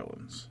the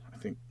Netherlands. I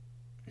think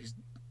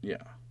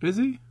yeah. Is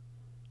he?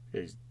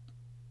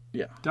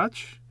 Yeah.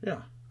 Dutch?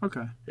 Yeah.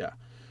 Okay. Yeah.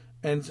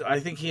 And I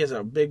think he has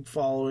a big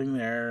following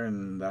there,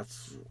 and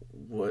that's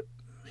what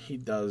he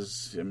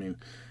does. I mean,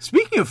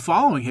 Speaking of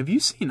following, have you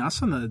seen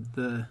us on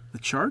the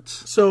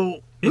charts?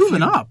 so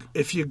Moving up.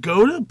 If you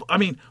go to, I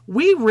mean,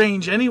 we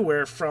range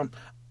anywhere from.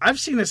 I've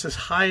seen us as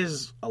high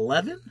as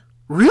 11,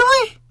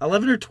 Really?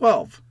 11 or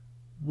 12.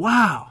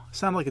 Wow.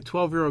 Sound like a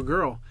 12-year-old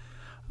girl.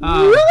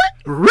 Really?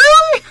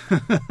 Really?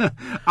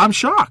 I'm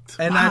shocked.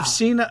 And Wow. I've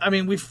seen. I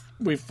mean, we've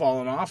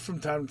fallen off from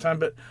time to time,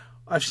 but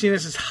I've seen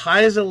us as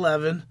high as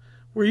 11.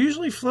 We're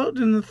usually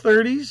floating in the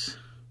 30s.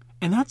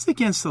 And that's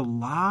against a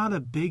lot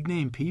of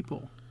big-name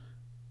people.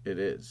 It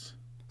is.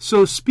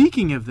 So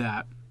speaking of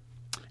that,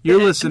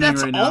 you're listening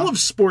That's right now. all of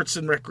sports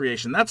and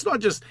recreation. That's not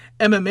just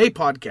MMA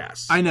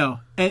podcasts. I know.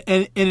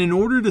 And in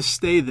order to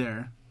stay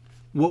there,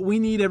 what we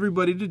need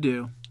everybody to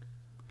do,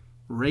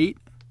 rate,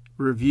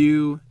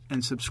 review,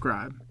 and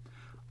subscribe.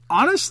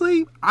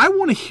 Honestly, I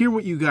want to hear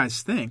what you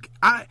guys think.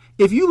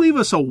 If you leave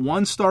us a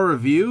 1-star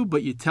review,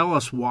 but you tell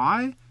us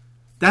why,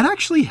 that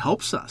actually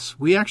helps us.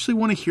 We actually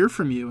want to hear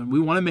from you, and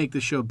we want to make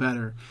the show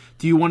better.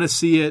 Do you want to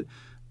see it?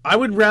 I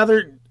would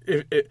rather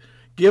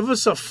give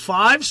us a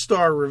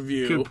 5-star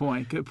review. Good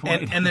point. Good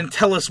point. And then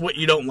tell us what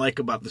you don't like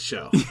about the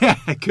show. Yeah,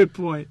 good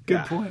point.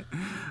 Good point.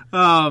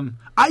 I'm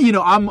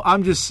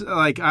just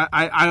like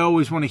I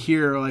always want to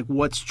hear like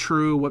what's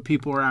true, what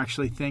people are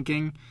actually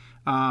thinking,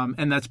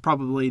 and that's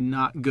probably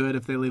not good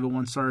if they leave a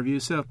 1-star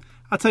review. So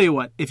I'll tell you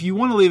what, if you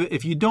want to leave it,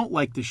 if you don't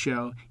like the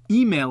show,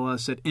 email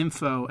us at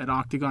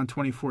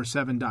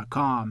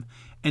info@octagon247.com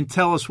and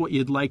tell us what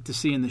you'd like to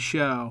see in the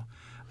show.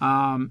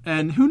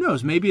 And who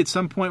knows, maybe at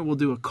some point we'll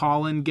do a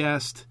call-in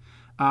guest.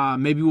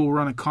 Maybe we'll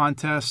run a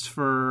contest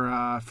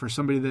for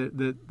somebody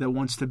that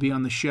wants to be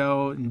on the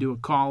show and do a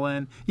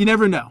call-in. You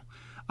never know.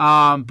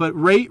 But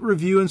rate,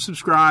 review, and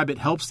subscribe. It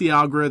helps the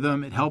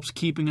algorithm. It helps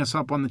keeping us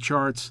up on the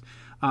charts.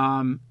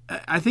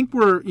 I think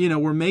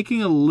we're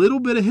making a little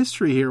bit of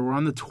history here. We're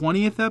on the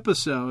 20th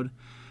episode,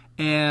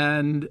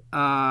 and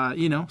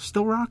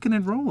still rocking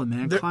and rolling,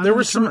 man. There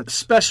were some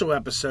special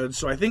episodes,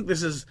 so I think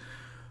this is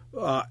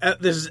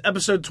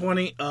episode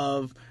 20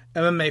 of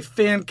MMA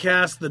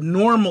Fancast, the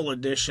normal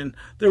edition.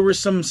 There were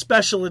some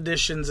special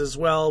editions as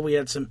well. We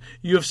had some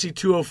UFC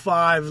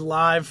 205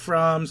 live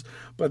froms,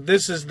 but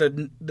this is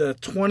the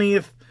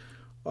 20th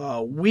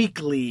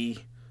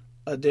weekly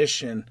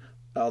edition.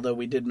 Although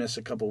we did miss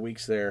a couple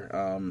weeks there.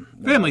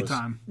 Family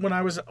time. When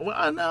I was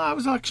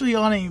actually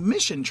on a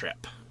mission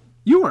trip.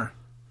 You were?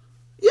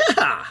 Yeah.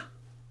 I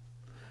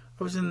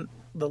was in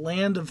the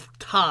land of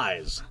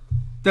Thais.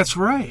 That's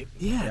right.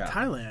 Yeah.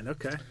 Thailand.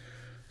 Okay.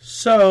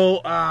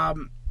 So,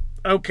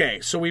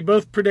 so we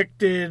both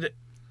predicted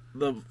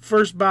the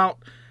first bout.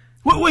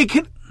 Wait,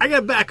 I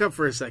got to back up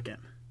for a second.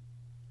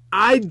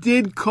 I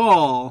did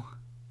call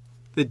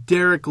the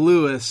Derek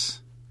Lewis,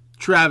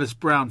 Travis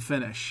Brown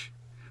finish.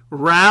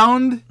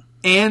 Round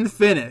and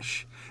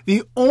finish.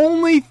 The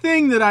only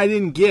thing that I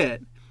didn't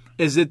get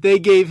is that they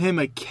gave him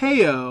a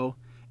KO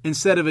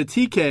instead of a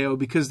TKO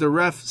because the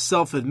ref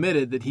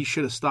self-admitted that he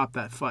should have stopped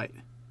that fight.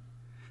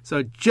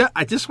 So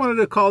I just wanted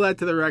to call that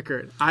to the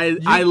record. I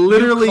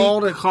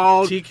literally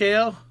called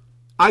TKO?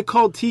 I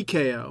called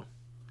TKO.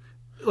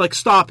 Like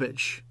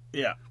stoppage.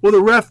 Yeah. Well,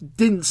 the ref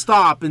didn't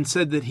stop and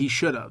said that he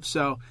should have.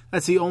 So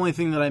that's the only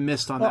thing that I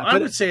missed on that. I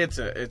would say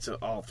it's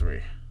all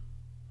three.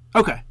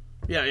 Okay.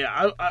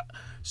 Yeah.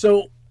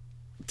 So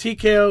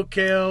TKO,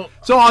 KO.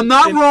 So I'm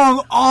not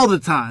wrong all the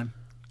time,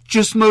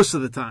 just most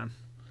of the time.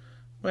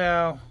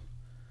 Well,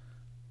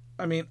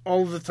 I mean,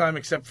 all of the time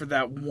except for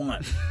that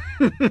one.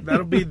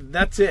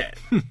 That's it.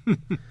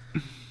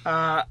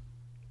 The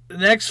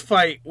next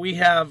fight, we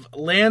have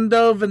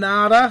Lando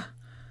Vannata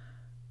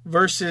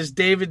versus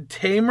David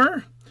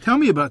Teymur. Tell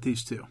me about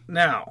these two.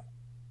 Now,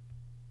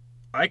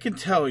 I can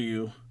tell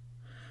you,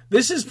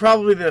 this is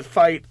probably the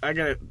fight, I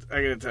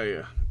gotta tell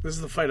you, this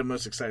is the fight I'm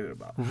most excited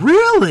about.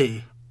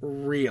 Really?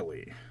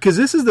 Really. Because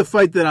this is the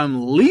fight that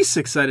I'm least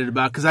excited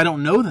about because I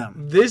don't know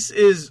them. This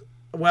is,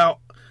 well,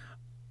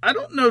 I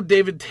don't know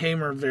David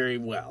Teymur very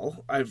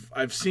well.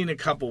 I've seen a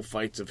couple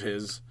fights of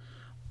his.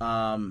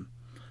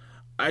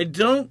 I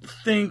don't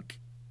think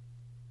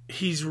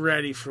he's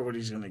ready for what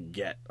he's going to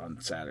get on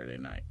Saturday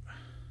night.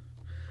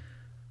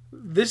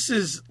 This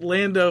is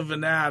Lando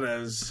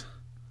Vannata's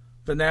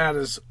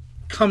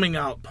coming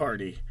out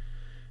party.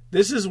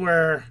 This is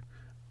where,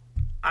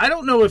 I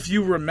don't know if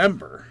you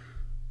remember.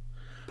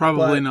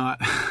 Probably not.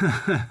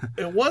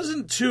 It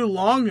wasn't too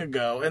long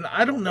ago, and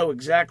I don't know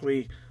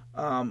exactly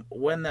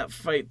when that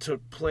fight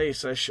took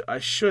place. I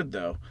should,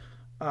 though.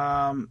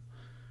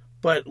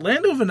 But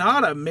Lando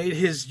Vannata made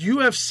his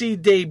UFC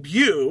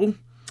debut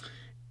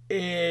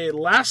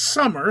last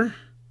summer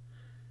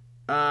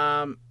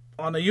on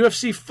a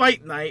UFC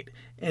fight night,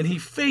 and he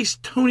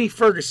faced Tony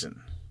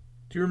Ferguson.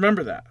 Do you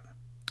remember that?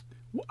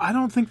 I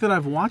don't think that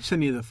I've watched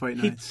any of the fight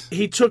nights.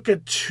 He took a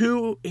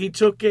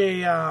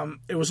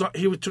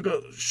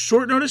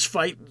short notice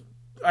fight.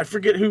 I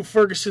forget who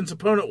Ferguson's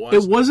opponent was.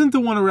 It wasn't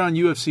the one around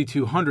UFC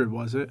 200,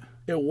 was it?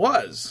 It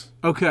was.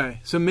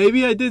 Okay, so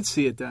maybe I did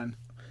see it then.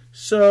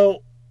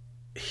 So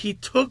he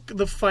took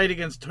the fight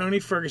against Tony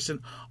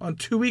Ferguson on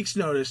 2 weeks'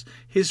 notice.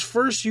 His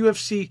first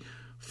UFC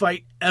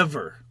fight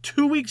ever.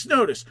 2 weeks'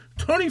 notice.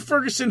 Tony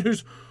Ferguson,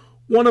 who's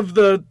one of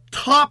the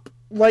top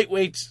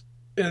lightweights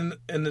in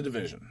the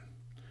division,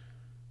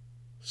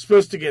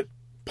 supposed to get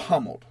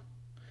pummeled.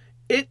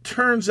 It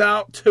turns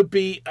out to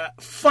be a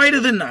fight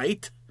of the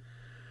night.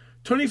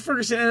 Tony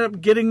Ferguson ended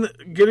up getting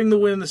the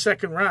win in the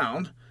second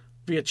round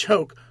via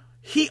choke.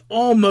 He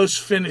almost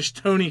finished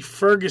Tony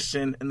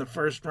Ferguson in the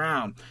first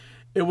round.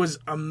 It was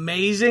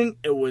amazing.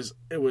 It was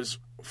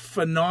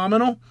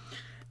phenomenal.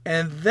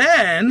 And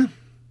then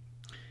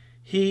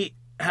he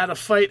had a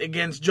fight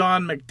against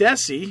John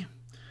Makdessi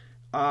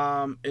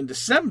in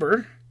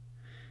December.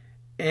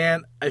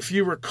 And if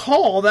you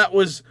recall, that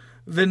was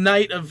the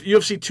night of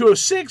UFC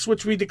 206,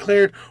 which we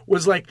declared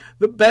was like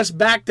the best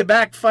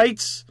back-to-back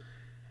fights.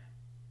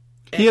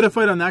 He had a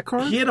fight on that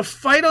card? He had a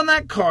fight on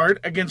that card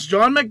against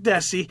John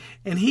Makdessi,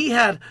 and he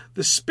had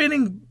the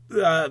spinning,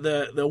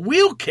 the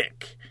wheel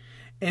kick,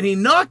 and he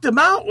knocked him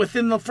out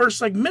within the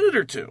first minute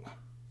or two.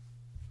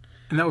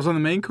 And that was on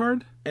the main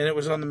card? And it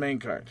was on the main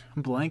card.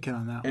 I'm blanking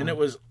on that one. And it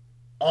was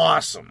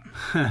awesome.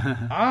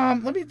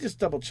 Let me just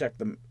double check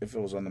if it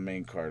was on the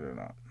main card or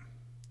not.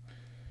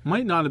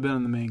 Might not have been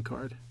on the main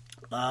card.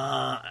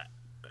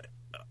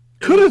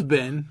 Could have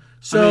been.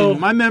 So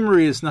my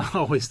memory is not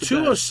always the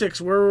 206,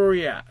 best. Where were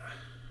we at?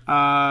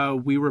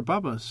 We were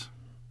Bubba's.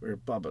 We were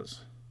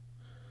Bubba's.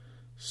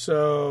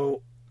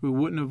 So we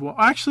wouldn't have.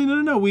 Actually,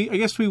 no. I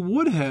guess we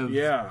would have.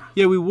 Yeah.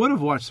 Yeah, we would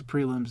have watched the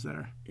prelims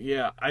there.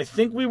 Yeah, I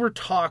think we were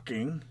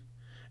talking,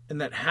 and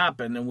that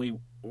happened, and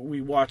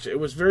we watched it. It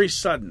was very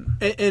sudden.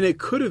 And it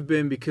could have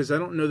been because I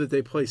don't know that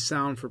they play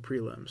sound for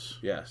prelims.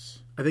 Yes.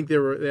 I think they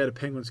had a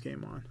Penguins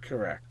game on.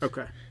 Correct.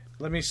 Okay.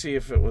 Let me see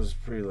if it was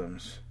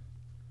prelims.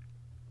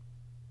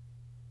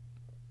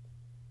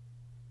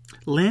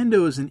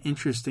 Lando is an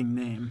interesting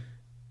name.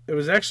 It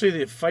was actually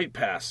the Fight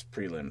Pass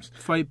prelims.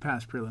 Fight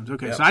Pass prelims.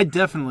 Okay, yep. So I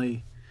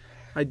definitely.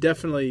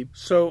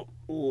 So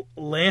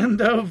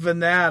Lando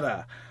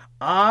Vannata,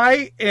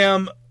 I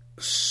am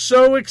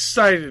so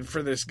excited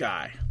for this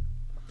guy.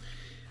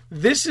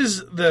 This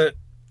is the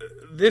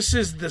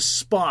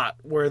spot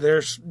where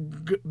they're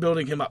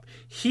building him up.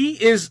 He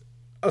is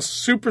a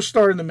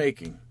superstar in the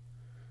making.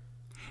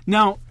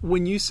 Now,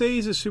 when you say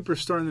he's a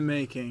superstar in the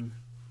making,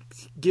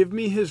 give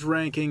me his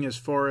ranking as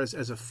far as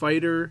a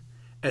fighter,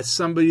 as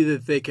somebody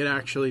that they could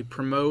actually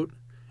promote,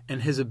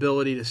 and his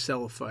ability to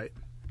sell a fight.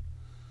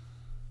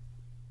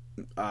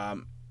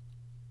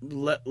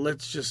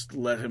 Let's just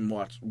let him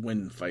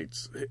win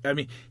fights. I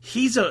mean,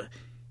 he's a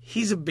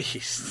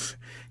beast,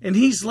 and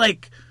he's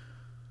like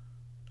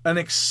an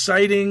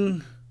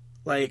exciting,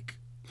 like.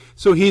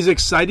 So he's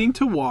exciting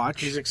to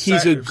watch.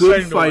 He's a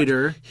good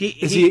fighter.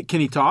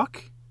 Can he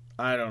talk?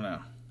 I don't know.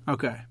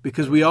 Okay,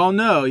 because we all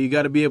know you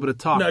got to be able to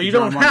talk. No, you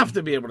don't have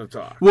to be able to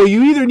talk. Well,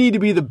 you either need to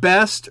be the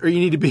best or you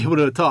need to be able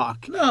to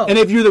talk. No. And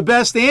if you're the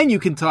best and you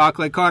can talk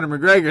like Conor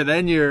McGregor,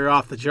 then you're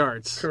off the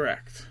charts.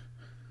 Correct.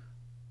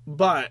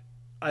 But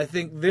I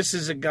think this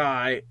is a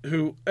guy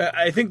who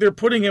I think they're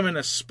putting him in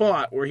a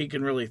spot where he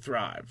can really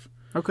thrive.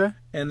 Okay.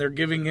 And they're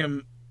giving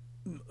him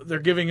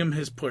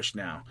his push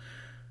now.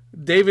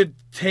 David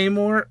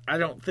Tamor, I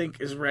don't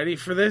think is ready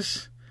for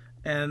this,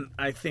 and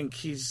I think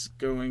he's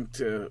going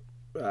to.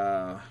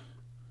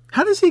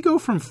 How does he go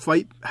from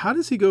Fight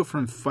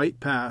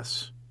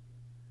Pass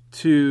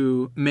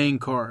to main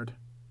card?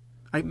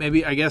 I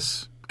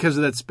guess because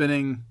of that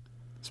spinning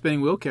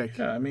wheel kick.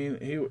 Yeah, I mean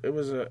it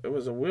was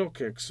a wheel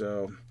kick.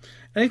 So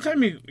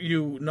anytime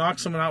you knock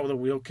someone out with a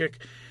wheel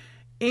kick,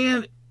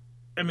 and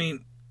I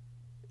mean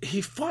he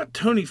fought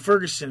Tony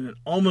Ferguson and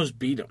almost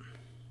beat him.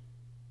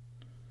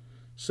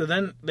 So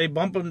then they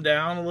bump him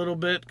down a little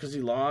bit because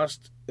he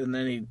lost, and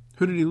then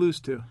Who did he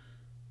lose to?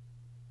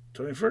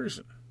 Tony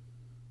Ferguson.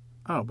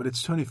 Oh, but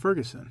it's Tony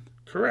Ferguson.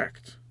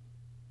 Correct.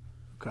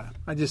 Okay.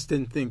 I just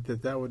didn't think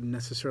that would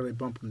necessarily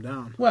bump him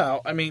down.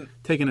 Well, I mean...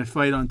 Taking a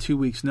fight on 2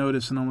 weeks'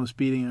 notice and almost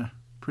beating a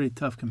pretty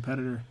tough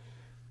competitor.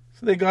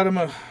 So they got him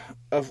a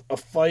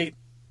fight,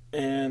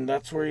 and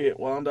that's where he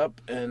wound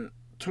up and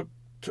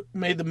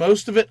made the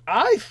most of it.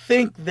 I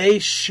think they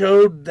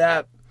showed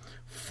that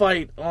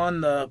fight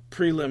on the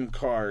prelim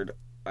card.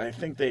 I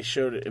think they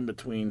showed it in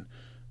between...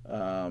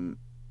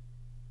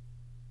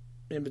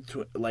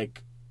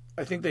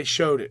 I think they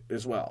showed it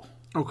as well.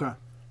 Okay.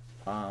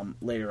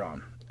 Later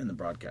on in the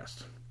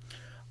broadcast.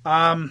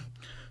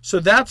 So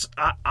that's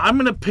I'm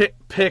gonna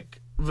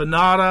pick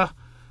Vannata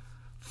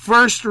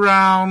first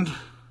round.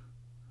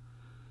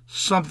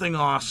 Something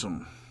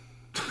awesome.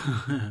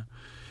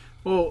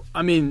 Well,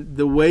 I mean,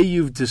 the way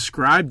you've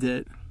described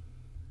it,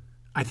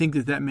 I think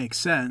that makes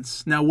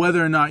sense. Now,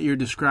 whether or not you're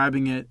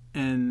describing it,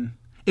 and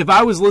if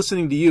I was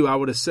listening to you, I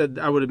would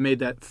have made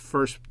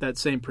that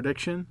same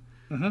prediction.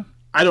 Mm-hmm.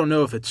 I don't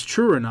know if it's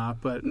true or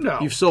not, but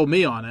you've sold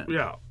me on it.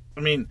 Yeah. I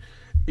mean,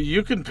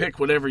 you can pick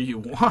whatever you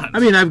want.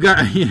 I mean, I've got...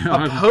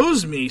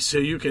 Oppose me so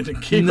you can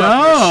keep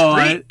up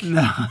your streak.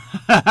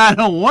 I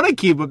don't want to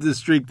keep up the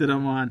streak that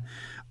I'm on.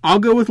 I'll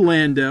go with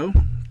Lando.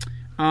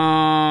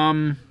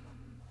 I'll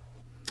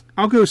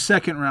go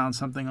second round,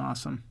 something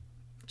awesome.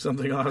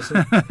 something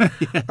awesome.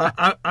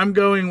 I'm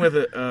going with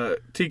a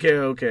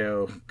TKO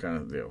KO kind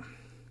of deal.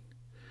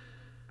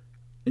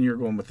 And you're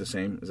going with the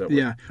same? Is that what?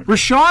 Yeah. Okay.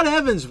 Rashad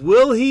Evans,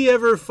 will he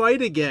ever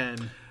fight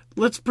again?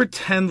 Let's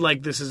pretend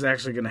like this is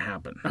actually going to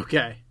happen.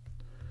 Okay.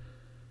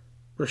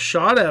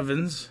 Rashad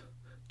Evans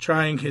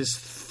trying his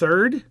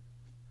third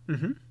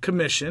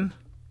commission.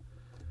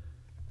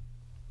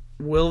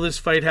 Will this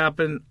fight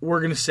happen? We're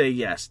going to say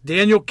yes.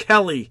 Daniel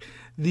Kelly,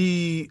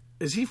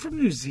 is he from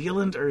New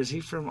Zealand or is he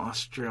from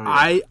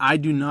Australia? I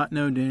do not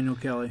know Daniel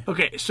Kelly.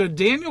 Okay, so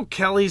Daniel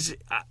Kelly's,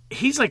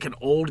 he's like an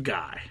old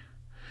guy.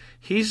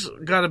 He's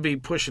got to be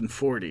pushing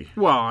 40.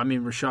 Well, I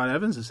mean, Rashad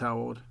Evans is how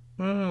old?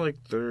 Like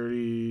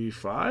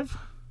 35?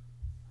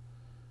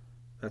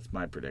 That's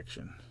my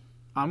prediction.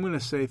 I'm going to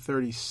say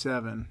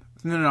 37.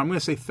 No, I'm going to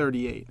say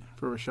 38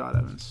 for Rashad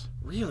Evans.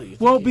 Really?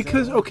 Well,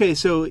 because, okay,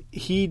 so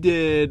he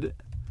did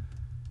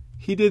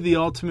the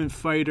Ultimate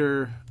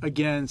Fighter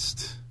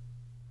against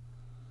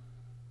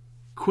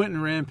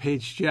Quentin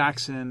Rampage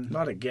Jackson.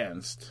 Not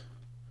against.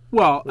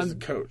 Well, was the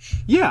coach.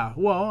 Yeah,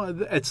 well,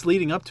 it's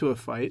leading up to a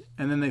fight,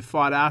 and then they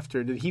fought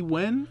after. Did he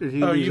win? Or did he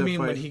lose you that mean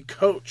fight? when he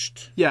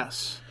coached?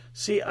 Yes.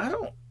 See,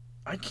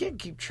 I can't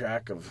keep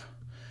track of.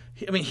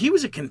 I mean, he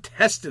was a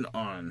contestant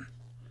on.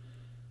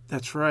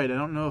 That's right. I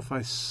don't know if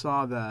I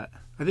saw that.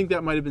 I think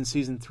that might have been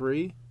season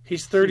 3.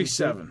 He's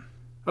 37.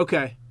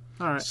 Okay.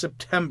 All right.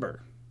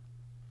 September.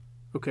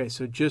 Okay,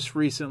 so just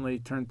recently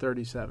turned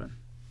 37.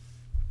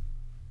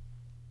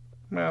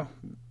 Well,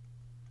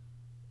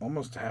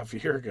 almost a half a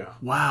year ago.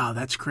 Wow,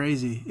 that's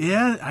crazy.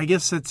 Yeah, I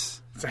guess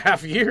it's a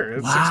half a year.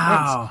 It's 6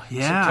 wow, months.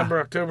 Yeah. September,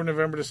 October,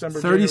 November,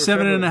 December, 37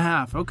 January, and a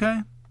half.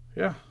 Okay.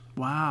 Yeah.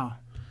 Wow.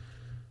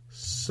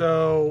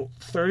 So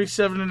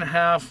 37 and a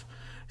half.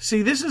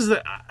 See, this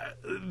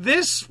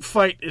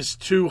fight is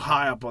too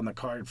high up on the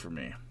card for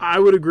me. I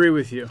would agree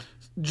with you.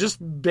 Just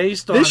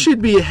based on this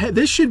should be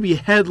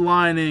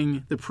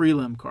headlining the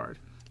prelim card.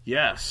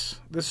 Yes,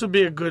 this would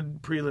be a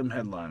good prelim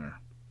headliner.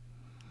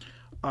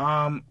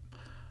 I'm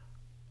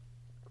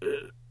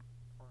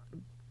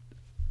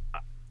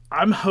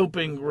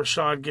hoping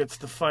Rashad gets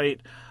the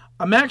fight.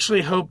 I'm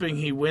actually hoping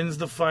he wins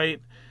the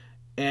fight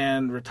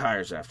and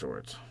retires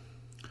afterwards.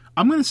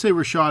 I'm going to say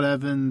Rashad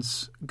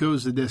Evans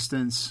goes the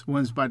distance,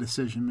 wins by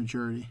decision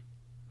majority.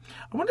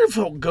 I wonder if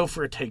he'll go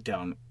for a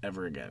takedown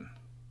ever again.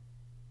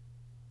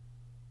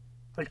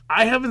 Like,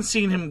 I haven't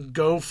seen him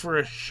go for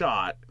a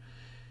shot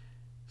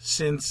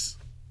since,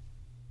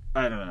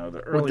 I don't know,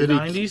 the early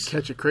 90s. Did he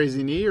catch a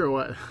crazy knee or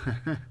what?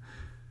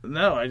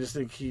 No, I just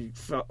think he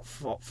fell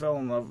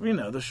in love. You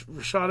know, the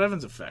Rashad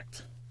Evans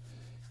effect.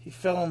 He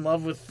fell in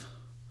love with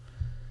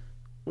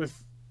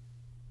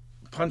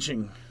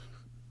punching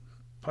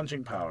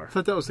power. I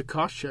thought that was the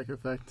Koscheck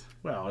effect.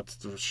 Well, it's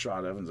the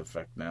Rashad Evans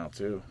effect now,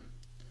 too.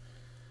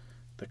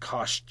 The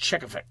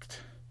Koscheck effect.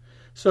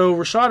 So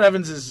Rashad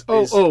Evans is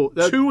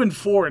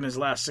 2-4 in his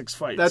last 6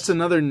 fights. That's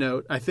another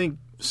note. I think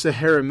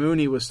Sahara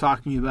Mooney was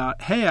talking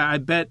about, hey, I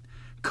bet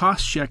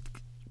Koscheck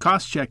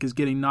is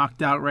getting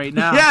knocked out right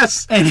now.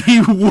 Yes! And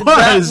he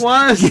was.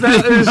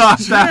 That is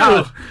knocked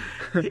out.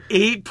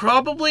 He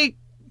probably,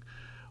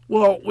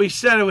 well, we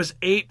said it was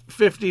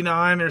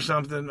 8:59 or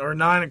something, or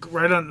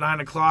right on 9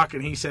 o'clock,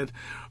 and he said,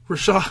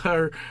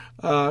 Josh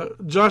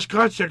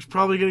Koscheck's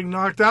probably getting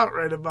knocked out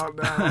right about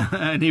now.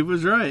 And he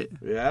was right.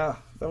 Yeah,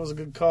 that was a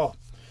good call.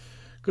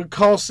 Good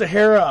call,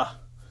 Sahara.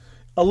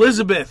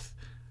 Elizabeth,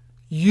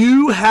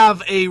 you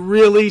have a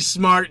really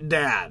smart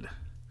dad.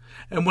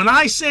 And when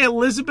I say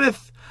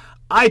Elizabeth,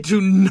 I do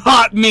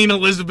not mean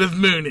Elizabeth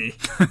Mooney.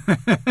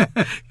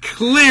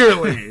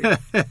 Clearly.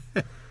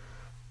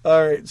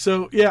 All right,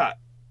 so yeah,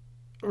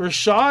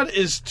 Rashad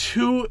is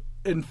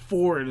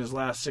 2-4 in his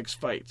last 6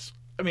 fights.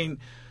 I mean,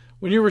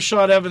 when you're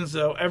Rashad Evans,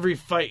 though, every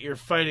fight you're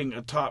fighting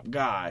a top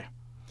guy.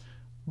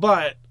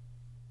 But,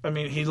 I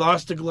mean, he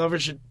lost to Glover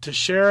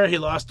Teixeira, he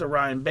lost to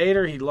Ryan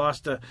Bader, he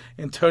lost to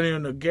Antonio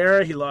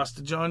Nogueira, he lost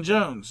to John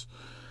Jones.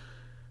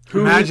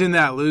 Imagine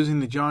that,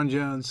 losing to John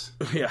Jones.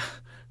 Yeah.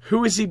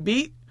 Who has he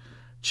beat?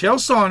 Chael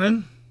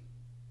Sonnen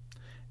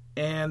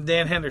and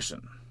Dan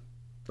Henderson.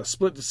 A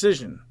split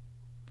decision.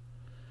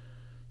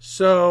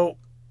 So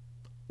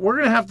we're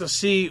going to have to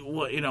see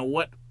what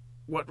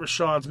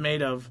Rashad's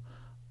made of.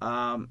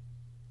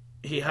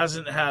 He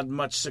hasn't had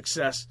much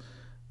success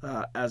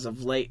as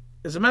of late.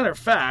 As a matter of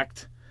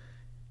fact,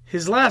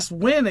 his last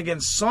win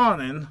against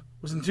Sonnen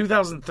was in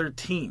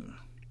 2013.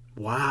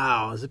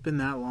 Wow, has it been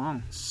that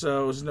long?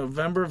 So it was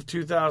November of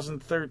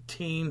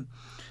 2013.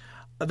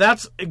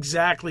 That's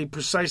exactly,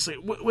 precisely,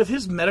 with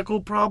his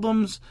medical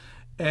problems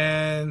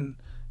and,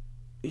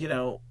 you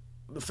know,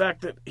 the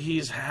fact that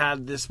he's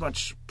had this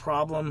much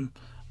problem,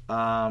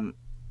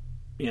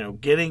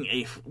 getting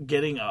a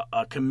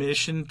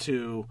commission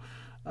to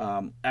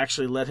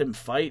actually let him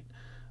fight.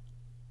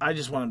 I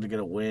just want him to get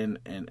a win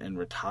and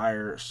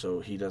retire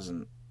so he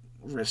doesn't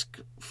risk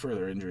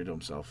further injury to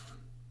himself.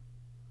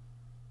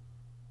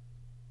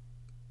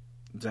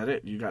 Is that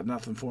it? You got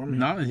nothing for me?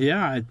 No,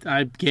 yeah.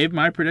 I gave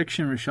my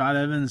prediction. Rashad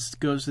Evans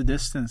goes the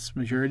distance.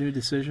 Majority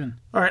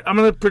decision. All right, I'm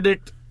going to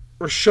predict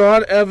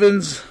Rashad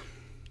Evans,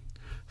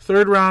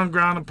 3rd round,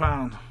 ground and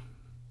pound.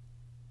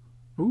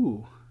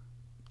 Ooh.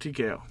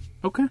 TKO.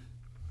 Okay.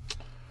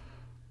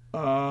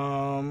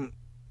 I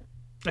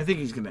think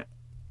he's going to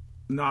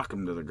knock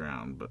him to the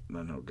ground, but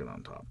then he'll get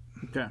on top.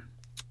 Okay.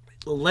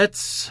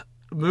 Let's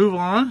move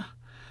on.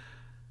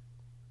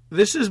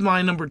 This is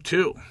my number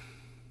 2.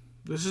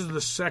 This is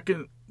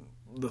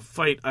the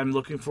fight I'm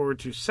looking forward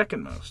to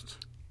second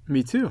most.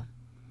 Me too.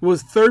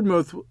 Was third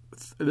most.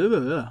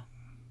 My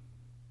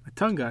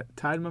tongue got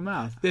tied in my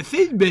mouth. The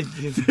thing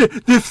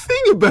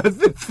about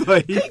this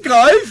fight. Hey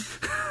guys.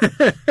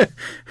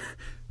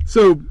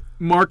 So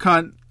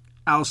Marquand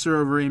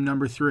Al-Saraveem,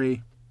 number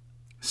 3.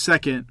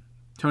 Second,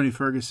 Tony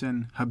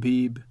Ferguson,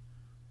 Habib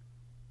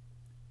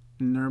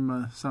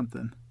Nurma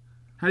something.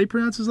 How do you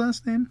pronounce his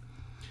last name?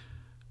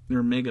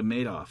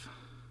 Nurmagomedov.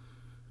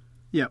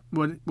 Yeah,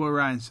 what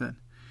Ryan said.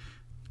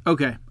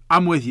 Okay,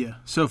 I'm with you.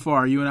 So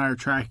far, you and I are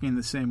tracking in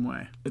the same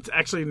way. It's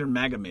actually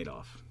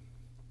Nurmagomedov.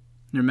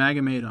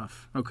 Nurmagomedov.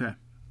 Okay.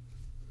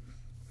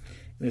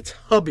 It's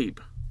Habib.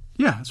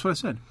 Yeah, that's what I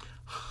said.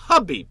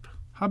 Habib.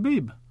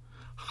 Habib.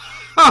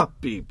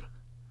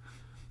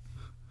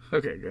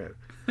 Okay, go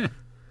ahead.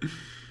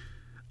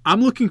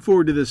 I'm looking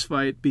forward to this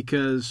fight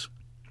because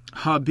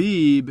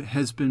Habib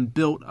has been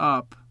built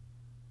up.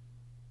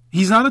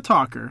 He's not a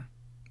talker.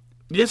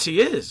 Yes, he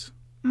is.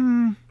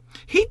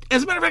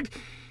 As a matter of fact,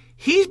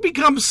 he's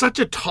become such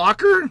a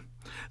talker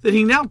that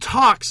he now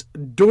talks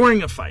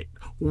during a fight.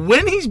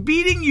 When he's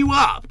beating you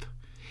up,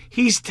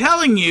 he's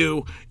telling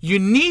you, you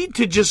need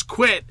to just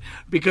quit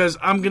because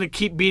I'm going to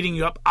keep beating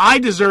you up. I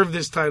deserve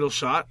this title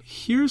shot.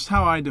 Here's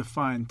how I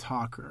define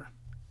talker.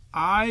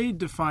 I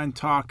define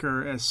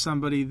talker as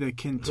somebody that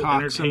can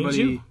talk somebody.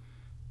 You?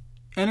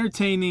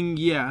 Entertaining,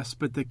 yes,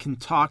 but that can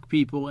talk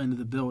people into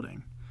the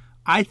building.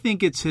 I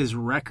think it's his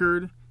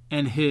record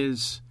and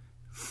his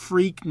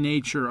freak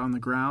nature on the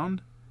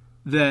ground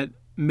that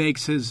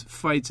makes his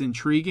fights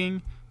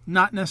intriguing,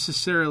 not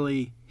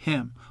necessarily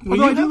him. Well,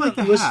 you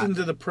haven't listened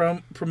to the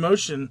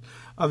promotion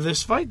of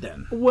this fight,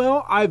 then.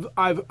 Well,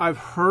 I've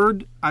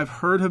heard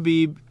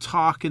Habib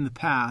talk in the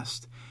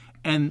past,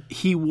 and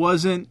he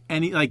wasn't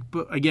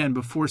again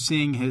before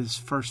seeing his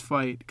first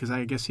fight because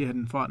I guess he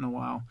hadn't fought in a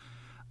while.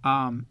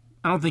 I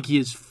don't think he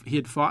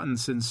had fought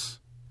since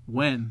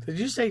when? Did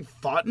you say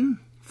foughten?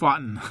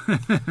 Foughten.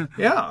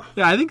 Yeah.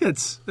 Yeah, I think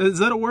is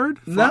that a word?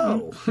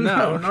 No,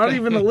 not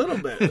even a little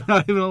bit.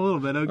 Not even a little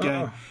bit.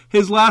 Okay.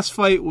 His last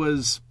fight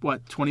was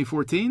what,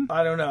 2014?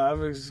 I don't know.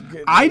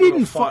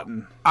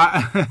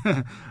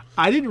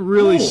 I didn't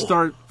really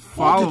start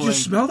following. Did you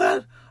smell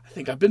that? I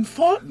think I've been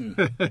foughten.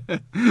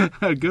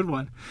 A good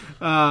one.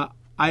 I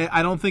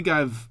don't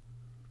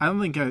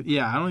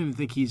even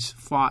think he's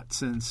fought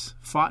since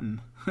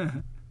foughten.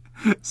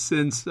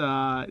 Since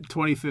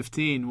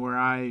 2015, where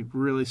I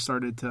really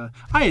started to.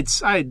 I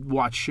had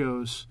watched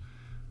shows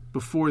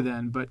before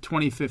then, but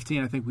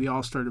 2015, I think we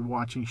all started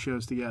watching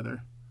shows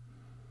together.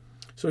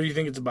 So you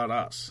think it's about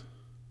us?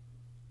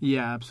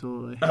 Yeah,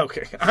 absolutely.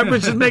 Okay, I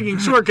was just making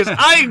sure because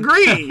I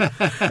agree.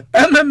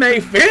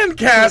 MMA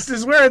Fancast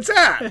is where it's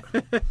at.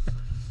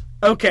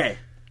 Okay.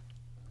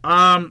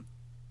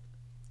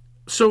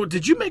 So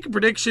did you make a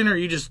prediction, or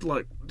you just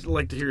like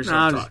to hear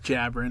yourself talk? Just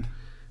jabbering.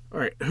 All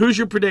right, who's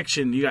your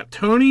prediction? You got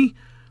Tony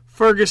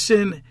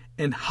Ferguson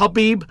and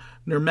Habib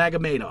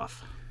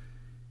Nurmagomedov.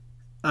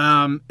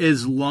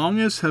 As long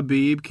as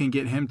Habib can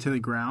get him to the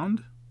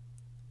ground,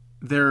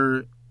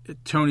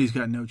 Tony's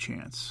got no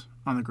chance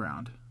on the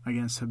ground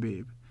against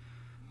Habib.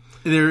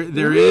 There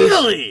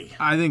really? Is.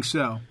 I think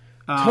so.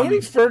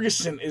 Tony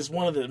Ferguson is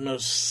one of the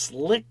most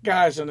slick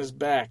guys on his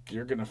back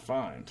you're going to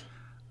find.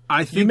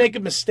 I think you make a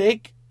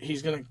mistake,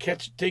 he's going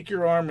to take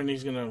your arm, and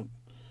he's going to.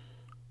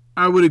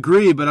 I would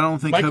agree, but I don't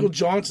think Michael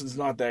Johnson's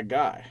not that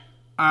guy.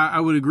 I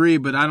would agree,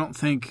 but I don't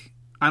think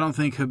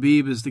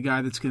Habib is the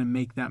guy that's going to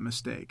make that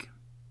mistake.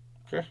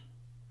 Okay.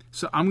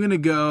 So I'm going to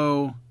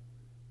go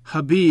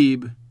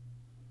Habib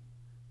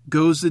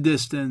goes the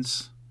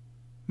distance,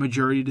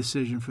 majority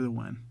decision for the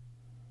win.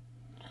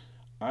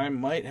 I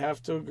might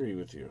have to agree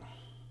with you.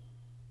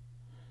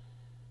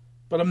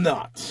 But I'm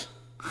not.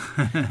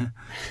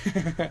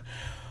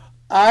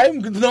 I'm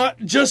not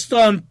just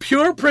on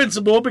pure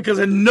principle because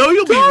I know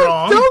you'll be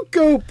wrong. Don't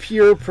go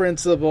pure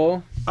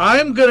principle.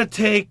 I'm going to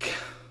take...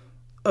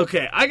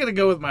 Okay, I got to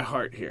go with my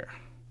heart here.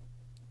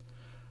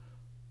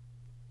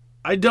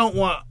 I don't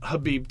want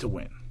Habib to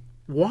win.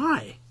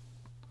 Why?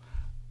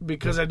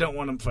 Because I don't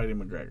want him fighting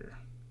McGregor.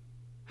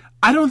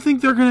 I don't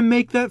think they're going to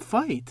make that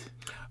fight.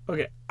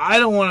 Okay, I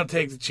don't want to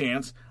take the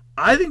chance.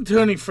 I think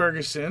Tony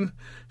Ferguson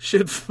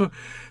should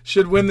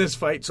win this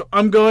fight. So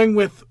I'm going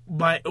with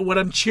what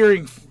I'm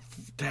cheering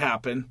to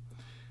happen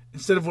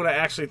instead of what I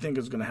actually think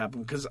is going to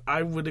happen, because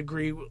I would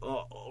agree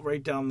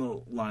right down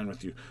the line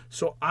with you.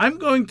 So I'm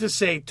going to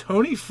say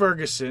Tony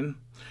Ferguson.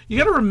 You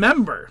got to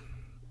remember,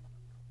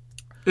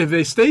 if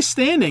they stay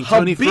standing,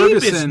 Habib Tony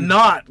Ferguson is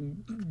not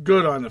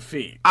good on the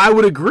feet. I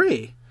would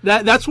agree.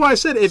 That's why I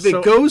said if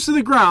it goes to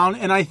the ground,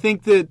 and I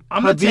think that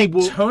I'm going to take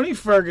Tony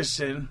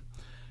Ferguson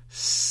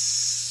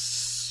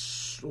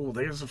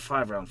think it's a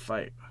 5-round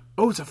fight.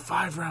 Oh, it's a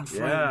 5-round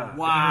fight. Yeah.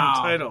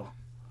 Wow.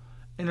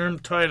 Interim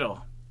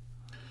title.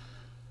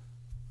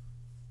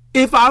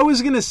 If I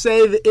was going to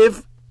say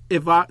that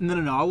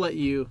no, I'll let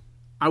you.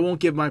 I won't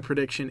give my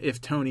prediction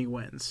if Tony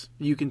wins.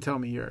 You can tell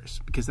me yours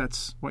because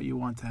that's what you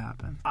want to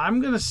happen. I'm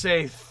going to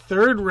say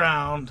 3rd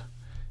round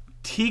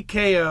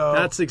TKO.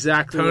 That's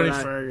exactly Tony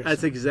Ferguson.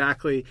 That's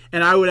exactly.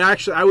 And I would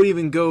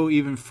even go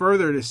even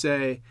further to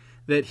say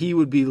that he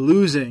would be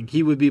losing.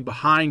 He would be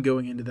behind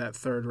going into that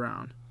 3rd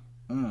round.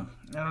 I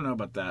don't know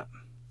about that.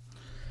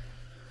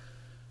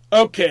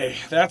 Okay,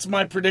 that's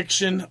my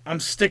prediction. I'm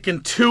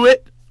sticking to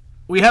it.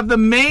 We have the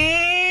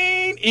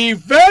main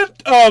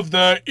event of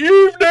the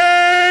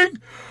evening.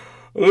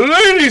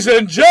 Ladies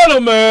and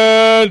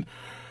gentlemen,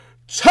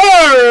 Tyron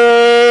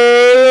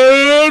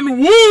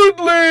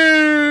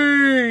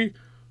Woodley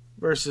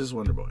versus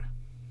Wonderboy.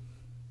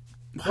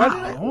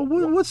 Wow.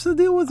 What's the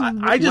deal with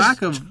I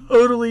just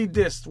totally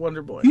dissed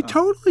Wonderboy. You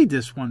totally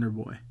dissed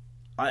Wonderboy.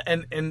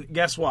 And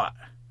guess what?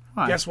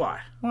 Why? Guess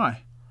why?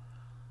 Why?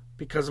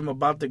 Because I'm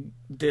about to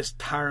diss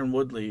Tyron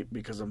Woodley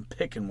because I'm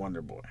picking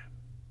Wonderboy.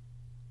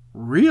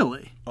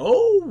 Really?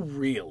 Oh,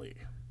 really?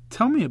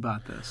 Tell me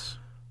about this.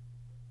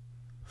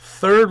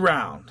 3rd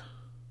round.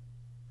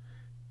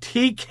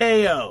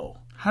 TKO.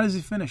 How does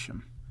he finish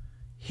him?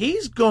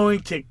 He's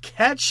going to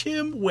catch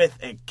him with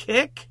a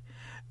kick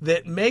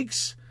that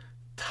makes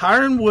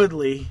Tyron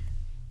Woodley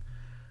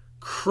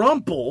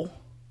crumple,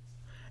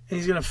 and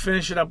he's going to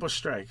finish it up with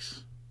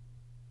strikes.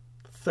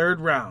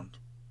 3rd round.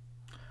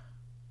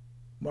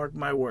 Mark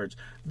my words.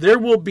 There's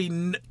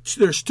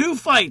 2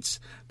 fights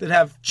that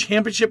have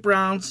championship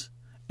rounds,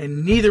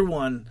 and neither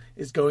one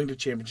is going to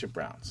championship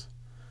rounds.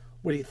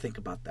 What do you think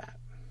about that?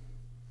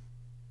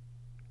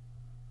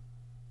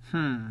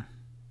 I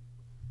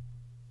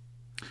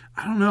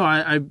don't know.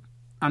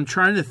 I'm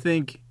trying to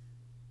think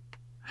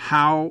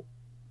how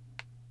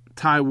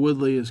Ty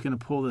Woodley is going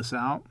to pull this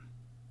out.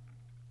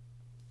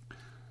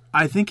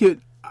 I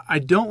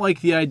don't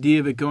like the idea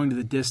of it going to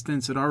the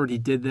distance. It already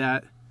did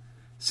that.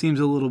 Seems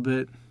a little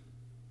bit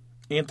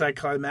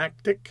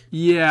anticlimactic.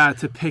 Yeah,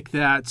 to pick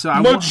that. So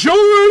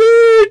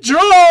majority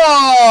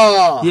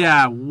draw.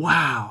 Yeah,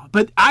 wow.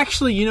 But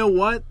actually, you know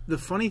what? The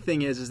funny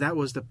thing is that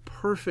was the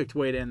perfect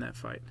way to end that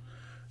fight.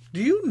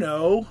 Do you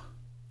know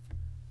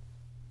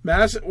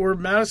we're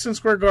Madison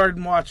Square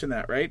Garden watching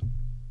that, right?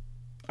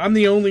 I'm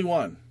the only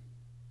one.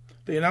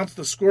 They announced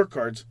the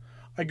scorecards.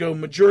 I go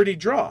majority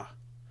draw.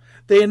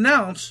 They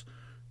announce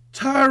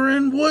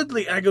Tyron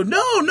Woodley. I go,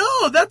 no,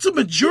 that's a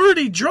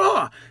majority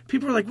draw.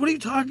 People are like, what are you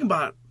talking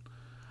about?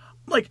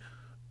 I'm like,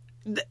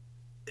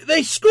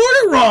 they scored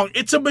it wrong.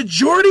 It's a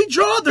majority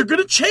draw. They're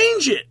going to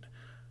change it.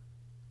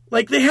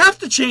 Like, they have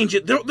to change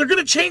it. They're going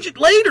to change it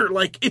later.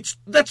 Like,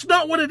 that's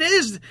not what it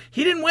is.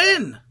 He didn't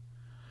win.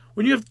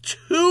 When you have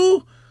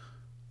 2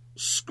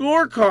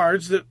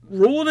 scorecards that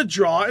rule in a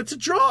draw, it's a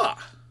draw.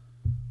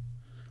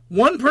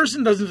 One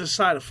person doesn't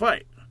decide a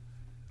fight.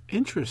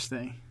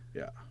 Interesting.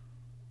 Yeah.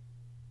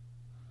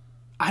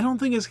 I don't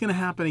think it's going to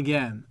happen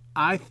again.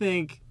 I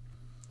think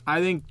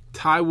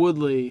Ty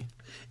Woodley.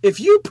 If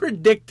you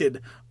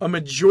predicted a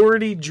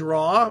majority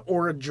draw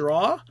or a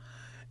draw,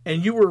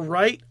 and you were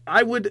right,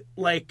 I would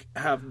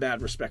have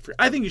bad respect for you.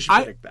 I think you should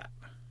predict that.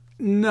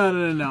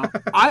 No.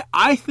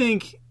 I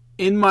think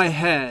in my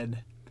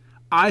head,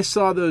 I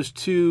saw those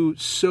 2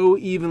 so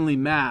evenly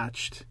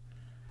matched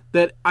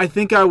that I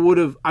think I would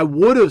have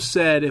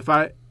said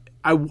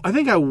I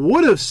think I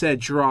would have said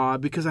draw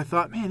because I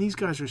thought, man, these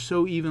guys are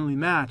so evenly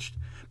matched.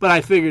 But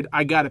I figured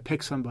I got to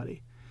pick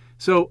somebody.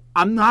 So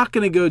I'm not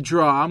going to go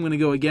draw. I'm going to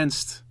go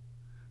against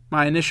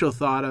my initial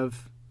thought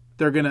of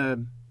they're going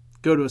to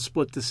go to a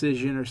split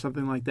decision or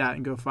something like that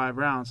and go 5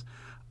 rounds.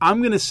 I'm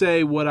going to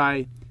say what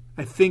I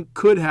think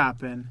could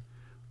happen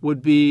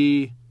would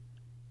be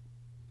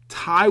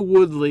Ty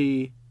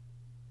Woodley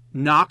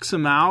knocks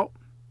him out.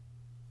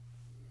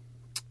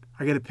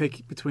 I got to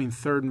pick between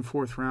 3rd and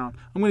 4th round.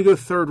 I'm going to go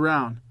 3rd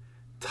round.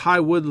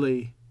 Ty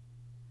Woodley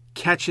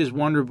catches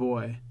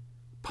Wonderboy.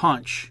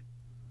 Punch.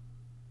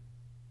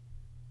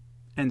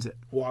 Ends it.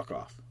 Walk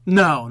off.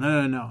 No.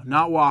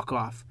 Not walk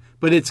off.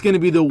 But it's going to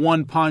be the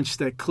one punch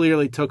that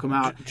clearly took him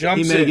out.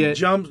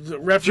 The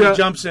referee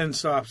jumps in,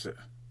 stops it.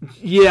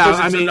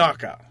 Yeah, it's a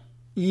knockout.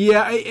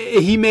 Yeah,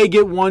 he may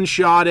get one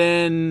shot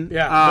in.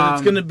 Yeah, but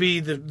it's going to be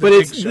the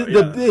big shot.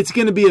 It's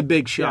going to be a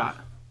big shot.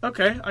 Yeah.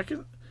 Okay, I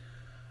can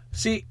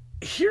see.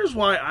 Here's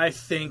why I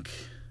think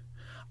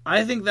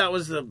that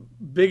was the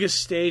biggest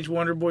stage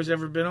Wonderboy's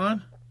ever been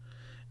on.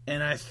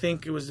 And I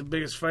think it was the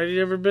biggest fight he'd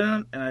ever been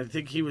on. And I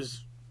think he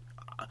was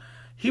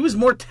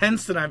more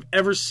tense than I've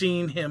ever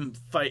seen him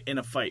fight in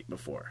a fight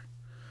before.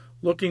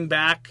 Looking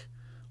back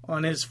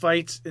on his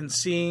fights and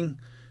seeing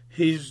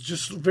he's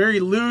just very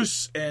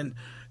loose and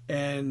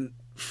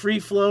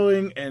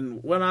free-flowing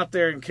and went out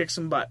there and kicked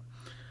some butt.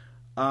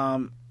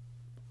 I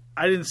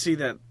didn't see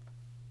that.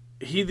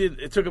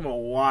 It took him a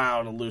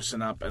while to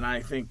loosen up, and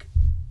I think...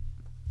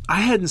 I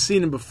hadn't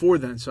seen him before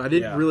then, so I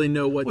didn't really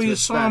know what to expect. Well, you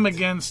saw him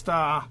against...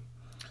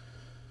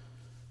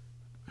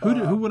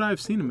 Who would I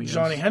have seen him against?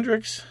 Johnny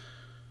Hendricks.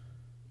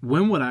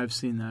 When would I have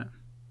seen that?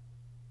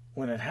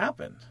 When it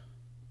happened.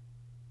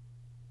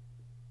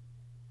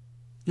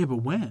 Yeah, but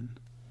when?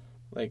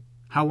 Like,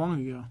 how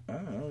long ago? I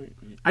don't know.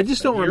 I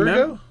just don't year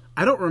remember. ago?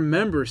 I don't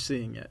remember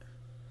seeing it.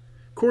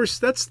 Of course,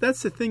 that's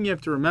the thing you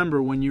have to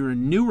remember when you're a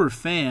newer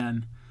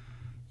fan.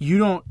 You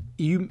know,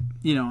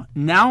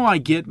 now I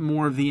get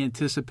more of the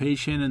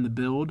anticipation and the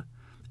build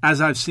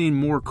as I've seen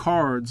more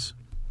cards.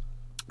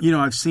 You know,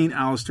 I've seen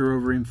Alistair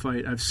Overeem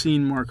fight. I've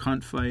seen Mark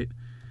Hunt fight.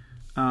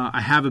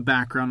 I have a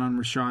background on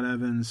Rashad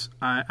Evans.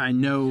 I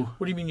know.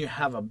 What do you mean you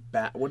have a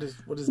What does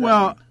that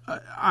Well, mean?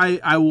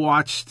 I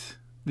watched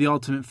the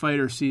Ultimate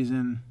Fighter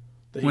season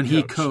when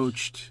he coached.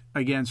 coached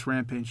against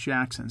Rampage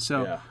Jackson.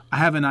 So Yeah. I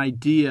have an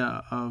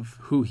idea of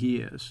who he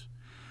is.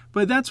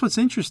 But that's what's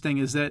interesting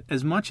is that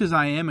as much as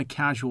I am a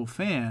casual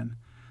fan,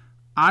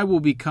 I will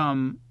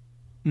become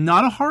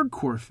not a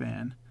hardcore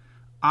fan.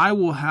 I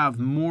will have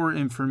more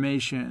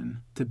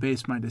information to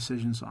base my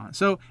decisions on.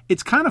 So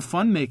it's kind of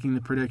fun making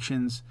the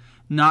predictions,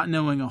 not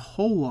knowing a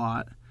whole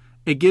lot.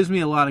 It gives me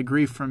a lot of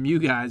grief from you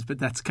guys, but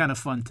that's kind of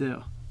fun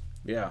too.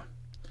 Yeah.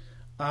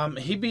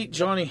 He beat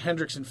Johnny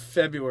Hendricks in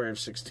February of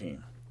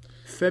 16.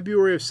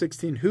 February of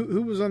 16.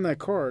 Who was on that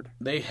card?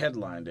 They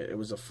headlined it. It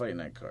was a fight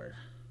night card.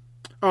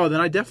 Oh,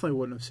 then I definitely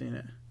wouldn't have seen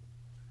it.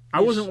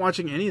 I wasn't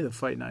watching any of the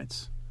fight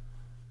nights.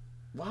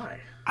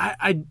 Why?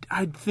 I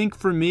think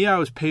for me, I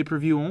was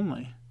pay-per-view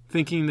only.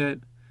 Thinking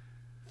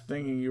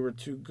you were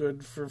too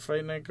good for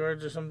fight night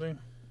cards or something?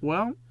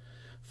 Well,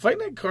 Fight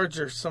night cards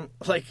are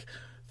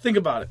think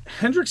about it.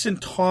 Hendricks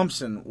and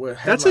Thompson were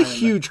headlining. that's a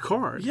huge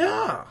card.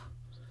 Yeah.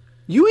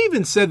 You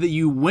even said that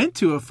you went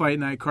to a fight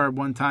night card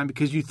one time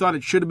because you thought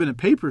it should have been a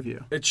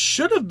pay-per-view. It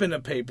should have been a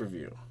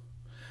pay-per-view.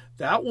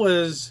 That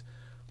was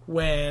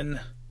when...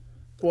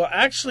 Well,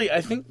 actually,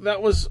 I think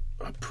that was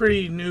a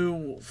pretty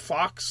new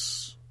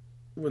Fox...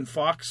 When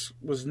Fox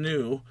was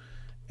new,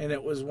 and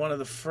it was one of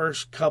the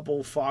first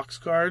couple Fox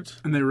cards.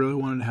 And they really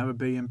wanted to have a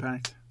big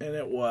impact. And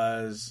it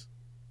was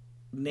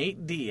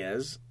Nate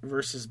Diaz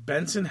versus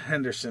Benson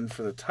Henderson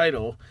for the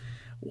title.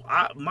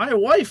 My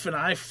wife and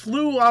I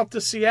flew out to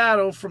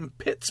Seattle from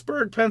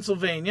Pittsburgh,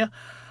 Pennsylvania.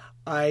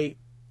 And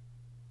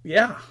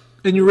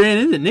you ran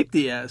into Nick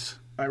Diaz.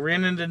 I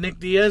ran into Nick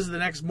Diaz the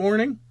next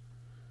morning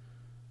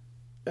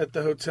at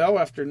the hotel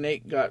after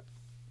Nate got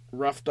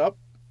roughed up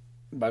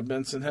by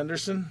Benson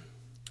Henderson.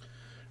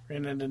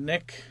 Ran into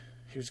Nick.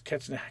 He was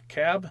catching a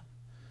cab.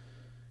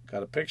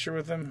 Got a picture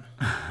with him.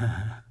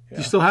 Do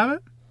you still have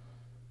it?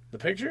 The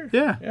picture?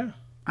 Yeah. Yeah.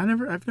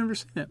 I've never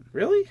seen it.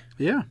 Really?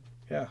 Yeah.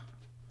 Yeah.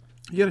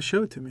 You got to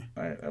show it to me.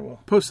 All right, I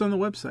will. Post it on the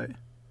website.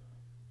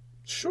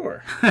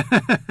 Sure.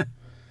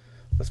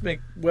 Let's make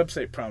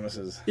website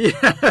promises.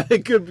 Yeah,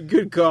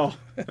 good call.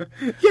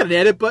 You got an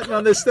edit button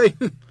on this thing?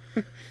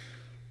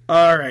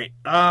 All right.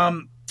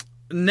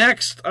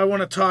 Next, I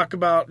want to talk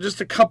about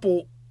just a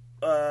couple.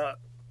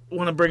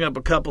 Want to bring up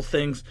a couple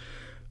things.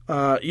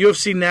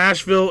 UFC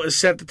Nashville is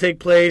set to take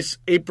place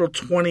April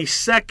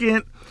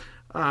 22nd.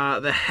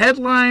 The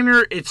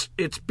headliner, it's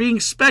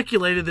being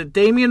speculated that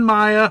Damian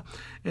Maia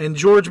and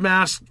George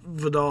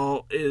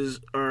Masvidal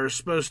are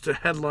supposed to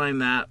headline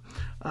that.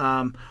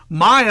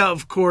 Maia,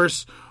 of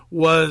course,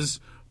 was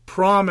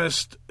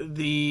promised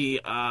the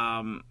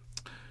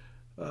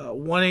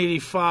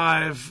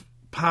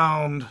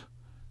 185-pound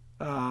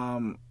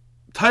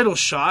title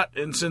shot,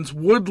 and since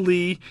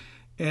Woodley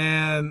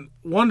and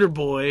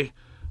Wonderboy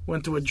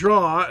went to a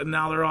draw, and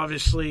now they're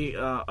obviously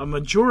a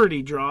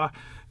majority draw.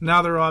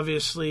 Now they're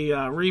obviously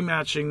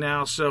rematching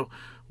now. So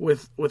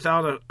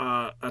without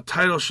a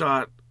title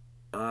shot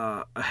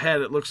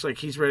ahead, it looks like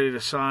he's ready to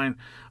sign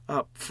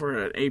up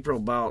for an April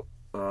bout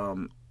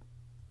in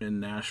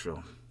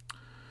Nashville.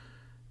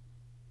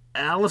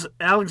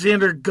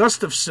 Alexander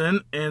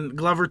Gustafsson and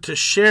Glover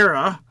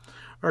Teixeira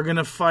are going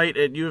to fight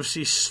at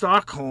UFC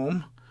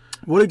Stockholm.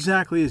 What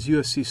exactly is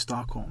UFC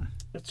Stockholm?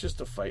 It's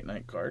just a fight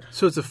night card.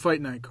 So it's a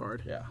fight night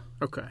card. Yeah.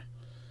 Okay.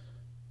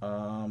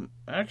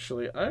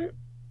 Actually, I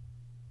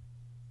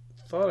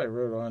thought I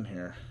wrote on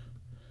here.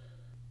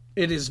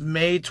 It is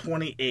May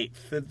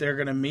 28th that they're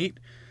going to meet.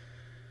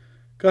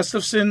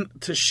 Gustafsson,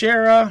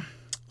 Teixeira,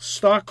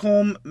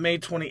 Stockholm, May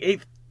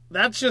 28th.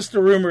 That's just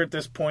a rumor at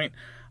this point.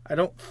 I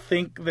don't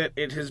think that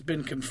it has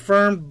been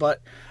confirmed,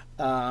 but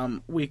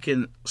we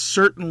can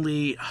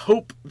certainly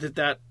hope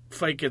that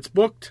fight gets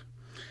booked.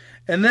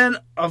 And then,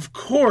 of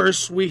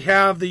course, we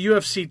have the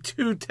UFC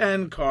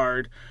 210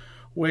 card,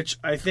 which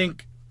I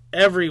think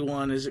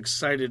everyone is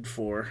excited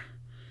for.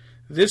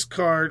 This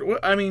card,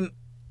 I mean,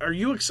 are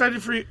you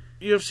excited for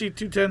UFC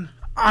 210?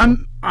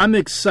 I'm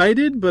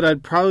excited, but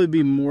I'd probably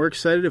be more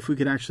excited if we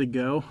could actually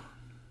go.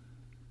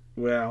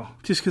 Well,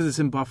 just because it's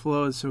in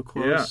Buffalo, it's so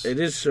close. Yeah, it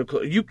is so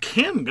close. You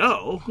can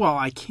go. Well,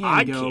 I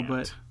can go, can't.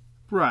 but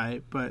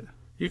right, but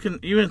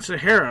you and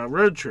Sahara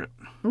road trip.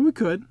 Well, we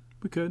could.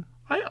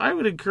 I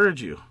would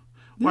encourage you.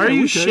 Yeah, Why are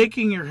you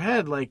shaking your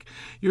head like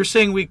you're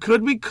saying we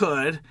could,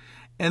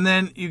 and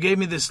then you gave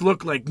me this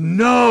look like,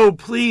 no,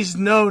 please,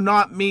 no,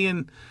 not me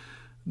and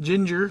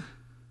Ginger.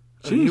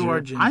 Ginger. You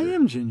are Ginger. I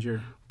am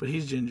Ginger. But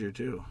he's ginger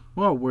too.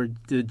 Well, we're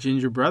the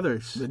Ginger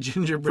Brothers. The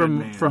gingerbread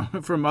man.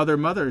 From other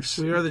mothers.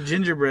 We are the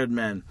gingerbread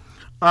men.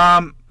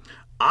 The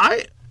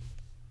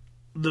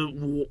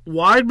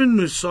Weidman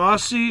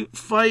Mousasi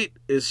fight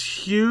is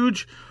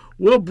huge.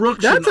 Will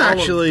Brooks and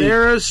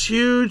Oliveira's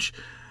huge.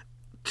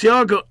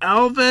 Thiago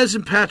Alves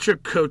and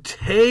Patrick Cote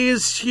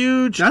is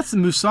huge. That's the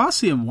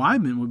Mousasi and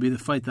Weidman would be the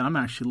fight that I'm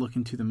actually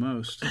looking to the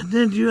most. And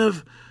then you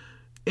have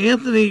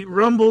Anthony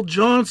Rumble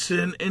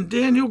Johnson and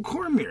Daniel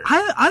Cormier.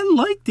 I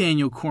like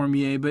Daniel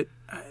Cormier, but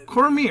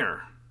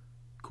Cormier.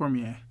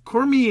 Cormier.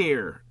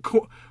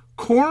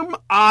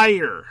 Cormier.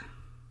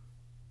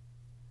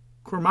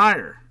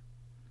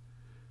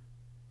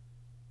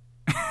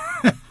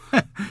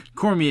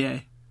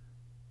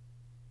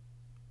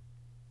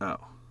 Oh.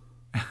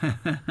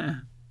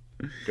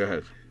 Go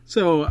ahead.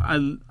 So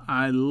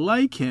I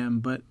like him,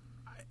 but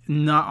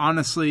not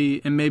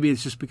honestly, and maybe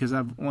it's just because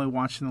I've only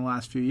watched in the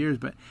last few years,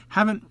 but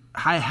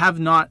I have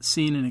not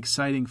seen an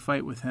exciting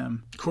fight with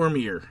him.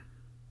 Cormier.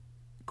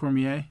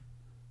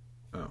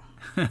 Oh.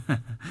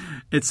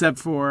 Except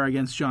for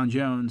against John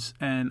Jones.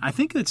 And I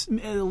think it's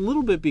a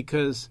little bit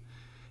because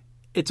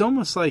it's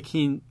almost like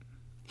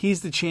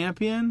he's the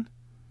champion,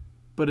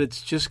 but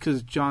it's just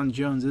because John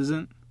Jones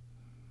isn't.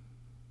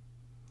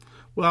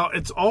 Well,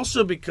 it's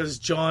also because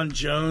John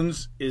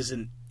Jones is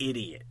an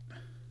idiot.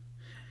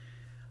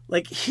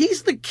 Like,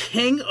 he's the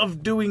king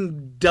of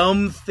doing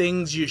dumb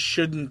things you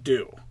shouldn't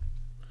do.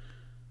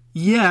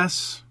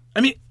 Yes.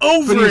 I mean,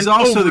 over but he's and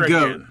also over the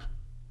GOAT. again.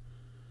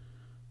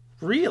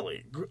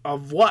 Really?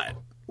 Of what?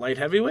 Light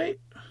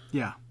heavyweight?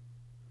 Yeah.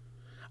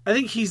 I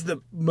think he's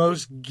the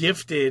most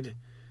gifted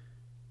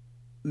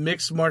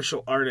mixed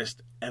martial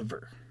artist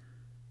ever.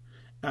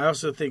 I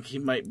also think he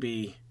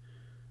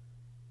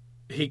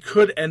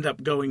could end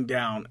up going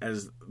down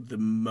as the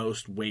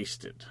most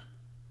wasted.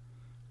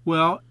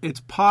 Well,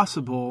 it's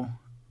possible,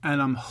 and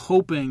I'm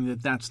hoping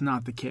that that's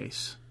not the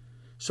case.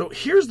 So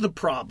here's the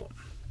problem.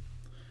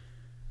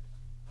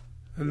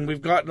 And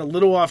we've gotten a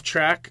little off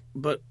track,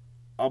 but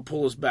I'll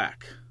pull us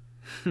back.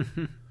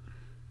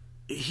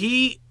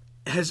 He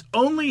has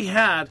only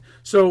had...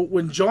 So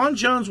when John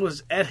Jones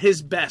was at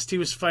his best, he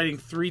was fighting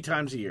 3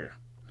 times a year.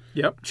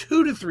 Yep.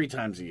 2 to 3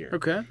 times a year.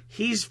 Okay.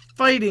 He's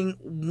fighting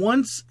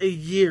once a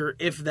year,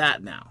 if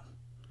that now.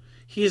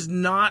 He is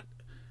not...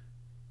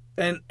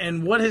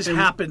 And what has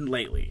happened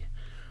lately?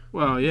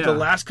 Well, yeah. The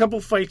last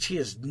couple fights, he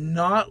has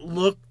not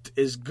looked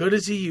as good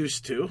as he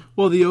used to.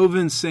 Well, the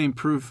Ovin St.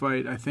 Preux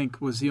fight, I think,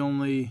 was the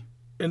only...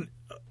 And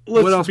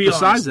let's what else be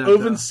besides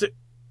honest, that,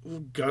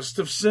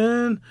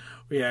 Gustafsson,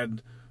 we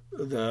had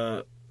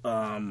the...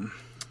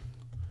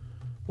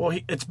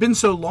 it's been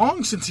so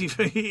long since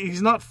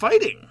he's not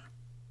fighting.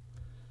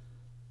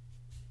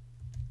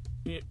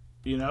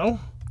 You know?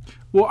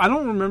 Well, I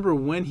don't remember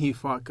when he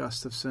fought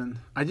Gustafsson.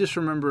 I just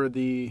remember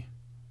the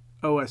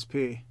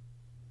OSP.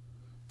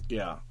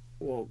 Yeah.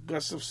 Well,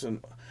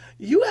 Gustafsson,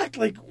 you act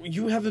like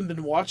you haven't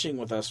been watching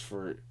with us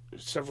for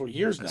several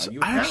years now.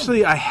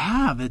 I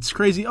have. It's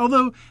crazy.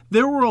 Although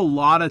there were a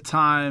lot of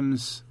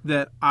times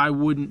that I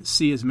wouldn't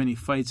see as many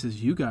fights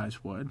as you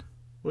guys would.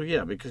 Well,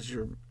 yeah, because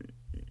you're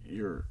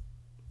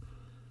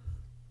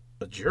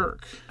a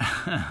jerk.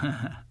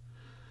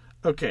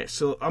 Okay,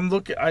 so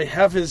I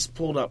have his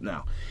pulled up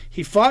now.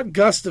 He fought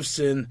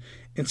Gustafsson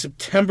in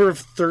September of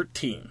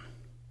 2013.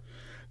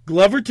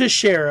 Glover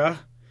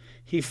Teixeira,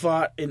 he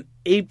fought in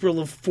April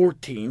of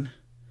 2014.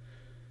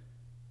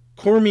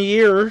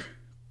 Cormier,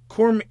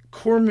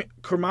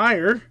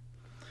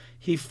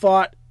 he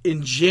fought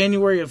in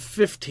January of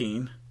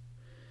 2015.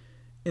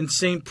 In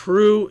St.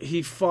 Preux,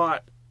 he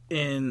fought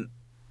in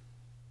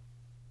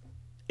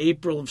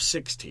April of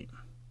 2016.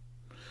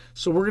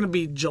 So we're going to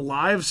be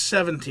July of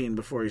 2017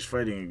 before he's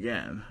fighting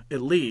again,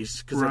 at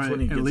least, because that's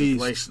when he gets his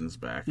license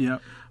back. Yeah.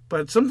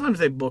 But sometimes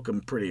they book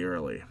him pretty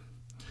early.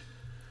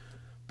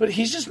 But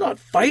he's just not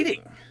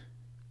fighting.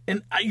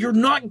 And you're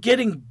not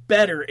getting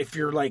better if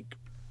you're, like,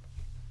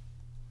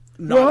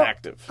 not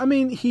active. I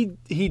mean, he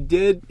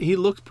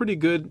looked pretty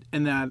good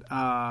in that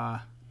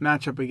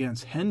matchup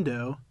against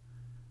Hendo.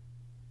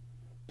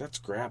 That's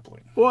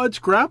grappling. Well, it's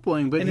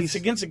grappling, but it's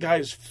against a guy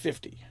who's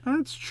 50.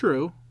 That's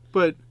true,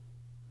 but...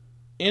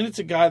 And it's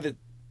a guy that,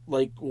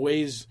 like,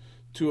 weighs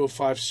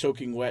 205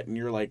 soaking wet, and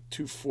you're, like,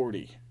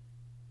 240.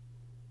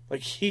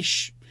 Like, he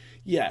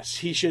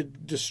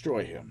should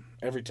destroy him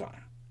every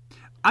time.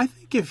 I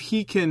think if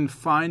he can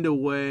find a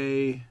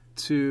way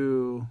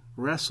to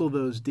wrestle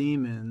those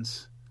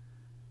demons,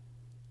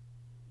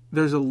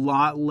 there's a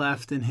lot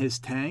left in his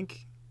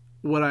tank.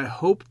 What I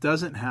hope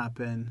doesn't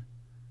happen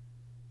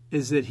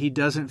is that he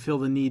doesn't feel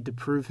the need to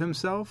prove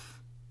himself.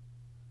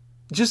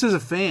 Just as a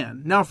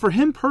fan. Now, for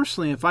him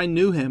personally, if I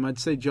knew him, I'd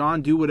say,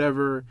 John, do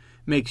whatever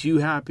makes you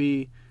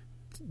happy.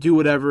 Do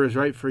whatever is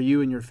right for you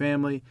and your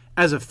family.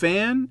 As a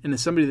fan, and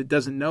as somebody that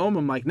doesn't know him,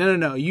 I'm like,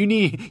 no. You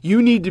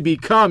need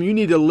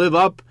to live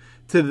up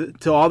to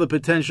all the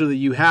potential that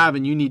you have,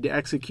 and you need to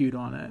execute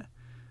on it.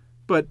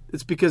 But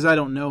it's because I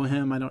don't know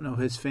him. I don't know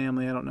his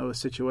family. I don't know his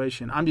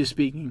situation. I'm just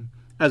speaking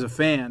as a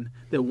fan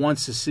that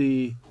wants to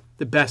see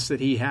the best that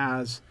he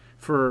has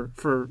for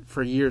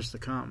years to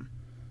come.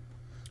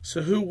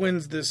 So who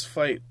wins this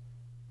fight?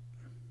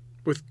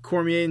 With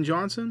Cormier and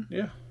Johnson?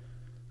 Yeah.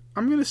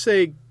 I'm going to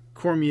say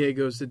Cormier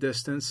goes the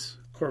distance.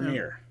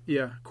 Cormier.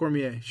 Yeah,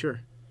 Cormier, sure.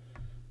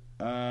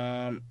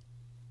 I'm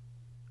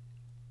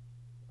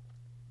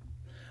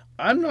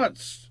not...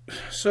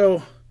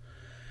 So,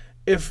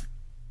 if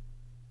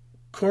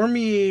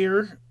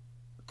Cormier,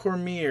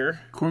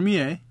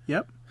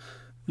 yep.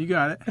 You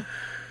got it.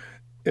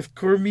 If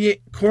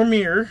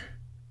Cormier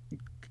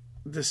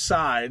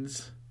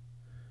decides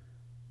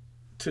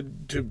to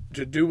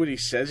do what he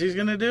says he's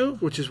going to do,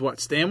 which is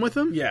what, stand with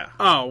him? Yeah.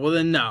 Oh, well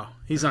then no,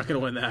 he's not going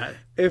to win that.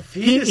 If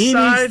he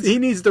decides, he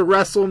needs to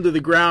wrestle him to the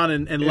ground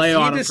and lay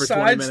on him for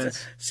 20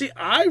 minutes. See,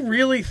 I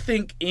really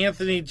think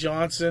Anthony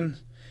Johnson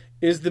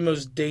is the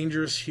most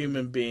dangerous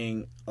human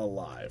being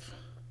alive.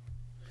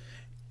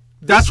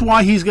 That's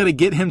why he's going to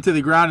get him to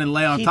the ground and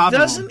lay on top of him.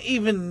 He doesn't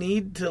even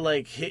need to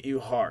hit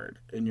you hard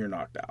and you're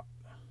knocked out.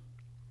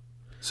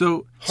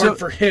 For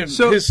him,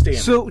 his stamina.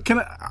 So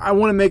I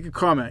want to make a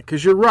comment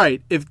because you're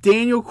right. If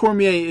Daniel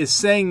Cormier is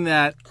saying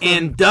that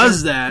and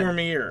does that,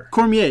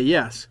 Cormier,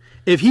 yes.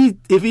 If he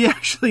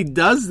actually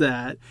does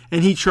that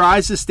and he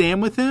tries to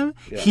stand with him,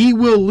 he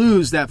will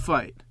lose that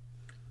fight.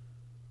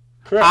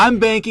 Correct. I'm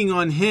banking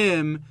on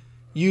him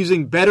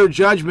using better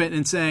judgment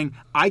and saying,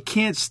 I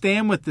can't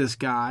stand with this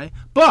guy,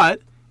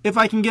 but if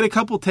I can get a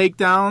couple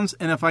takedowns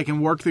and if I can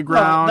work the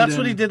ground. Well, that's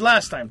what he did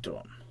last time to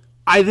him.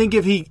 I think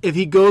if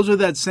he goes with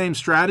that same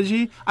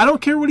strategy, I don't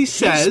care what he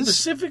says. He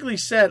specifically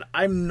said,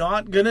 "I'm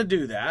not going to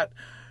do that.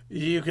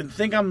 You can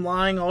think I'm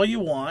lying all you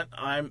want.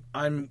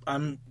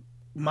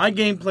 My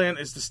game plan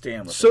is to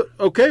stand with him."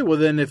 Okay, well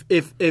then if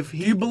do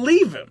you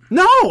believe him?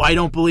 No, I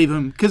don't believe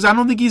him because I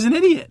don't think he's an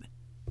idiot.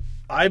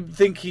 I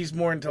think he's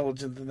more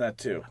intelligent than that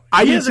too.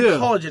 He has a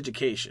college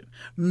education.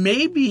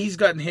 Maybe he's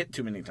gotten hit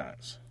too many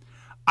times.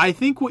 I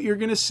think what you're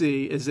going to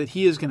see is that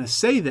he is going to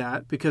say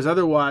that because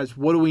otherwise,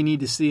 what do we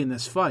need to see in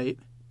this fight?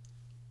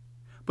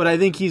 But I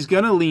think he's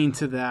going to lean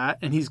to that,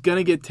 and he's going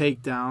to get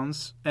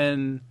takedowns,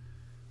 and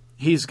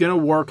he's going to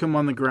work him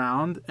on the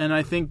ground, and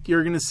I think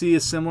you're going to see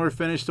a similar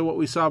finish to what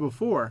we saw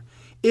before.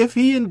 If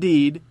he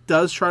indeed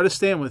does try to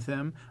stand with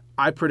him,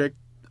 I predict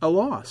a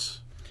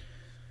loss.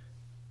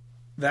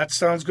 That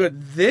sounds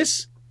good.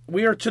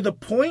 We are to the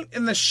point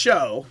in the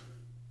show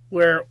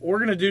where we're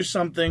going to do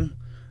something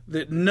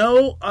that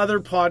no other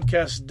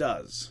podcast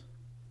does.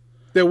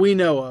 That we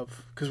know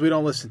of, because we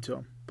don't listen to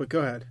them. But go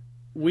ahead.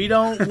 We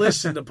don't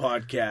listen to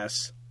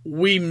podcasts.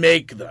 We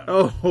make them.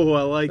 Oh,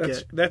 I like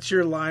it. That's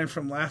your line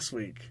from last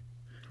week.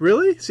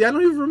 Really? See, I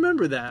don't even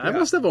remember that. Yeah. I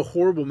must have a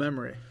horrible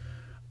memory.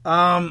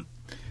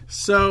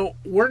 So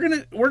we're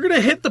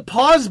gonna hit the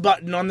pause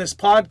button on this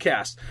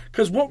podcast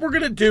because what we're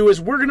gonna do is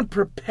we're gonna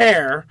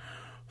prepare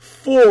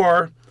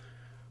for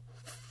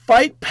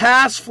Fight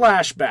Pass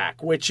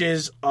Flashback, which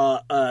is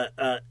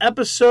a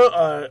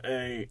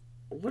episode.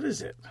 What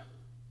is it?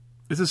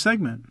 It's a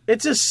segment.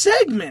 It's a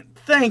segment.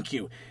 Thank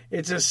you.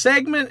 It's a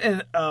segment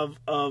of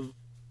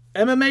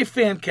MMA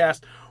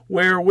Fancast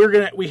where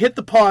we hit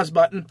the pause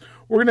button.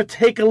 We're gonna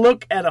take a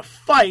look at a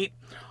fight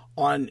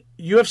on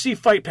UFC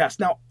Fight Pass.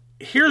 Now,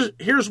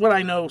 here's what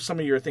I know some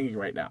of you are thinking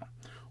right now.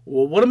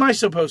 Well, what am I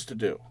supposed to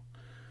do?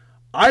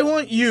 I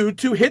want you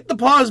to hit the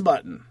pause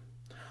button.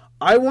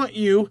 I want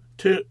you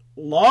to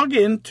log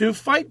in to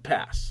Fight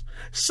Pass.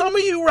 Some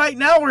of you right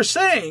now are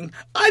saying,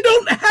 I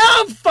don't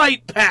have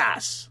Fight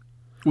Pass.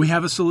 We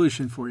have a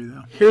solution for you,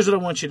 though. Here's what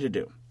I want you to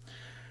do.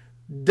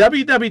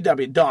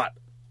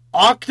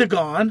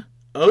 www.octagon,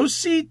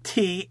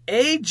 OCTAGON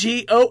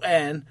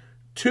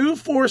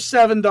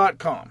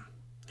 247.com.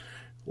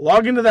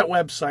 Log into that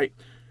website.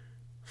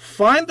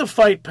 Find the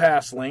Fight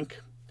Pass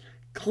link.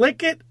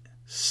 Click it.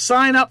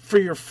 Sign up for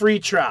your free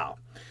trial.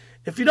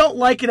 If you don't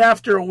like it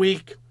after a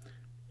week,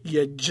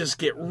 you just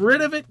get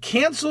rid of it,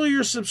 cancel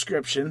your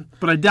subscription.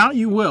 But I doubt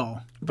you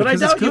will.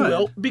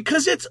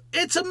 Because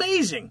it's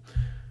amazing.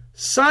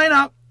 Sign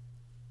up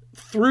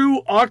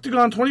through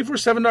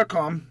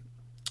octagon247.com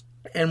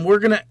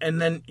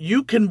and then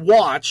you can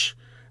watch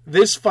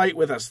this fight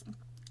with us.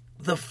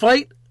 The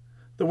fight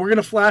that we're going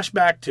to flash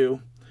back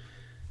to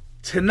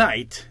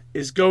tonight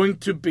is going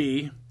to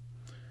be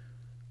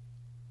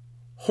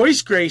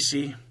Royce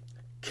Gracie,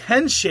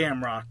 Ken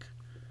Shamrock,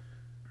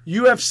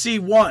 UFC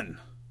 1.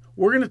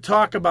 We're going to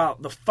talk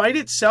about the fight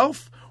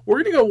itself.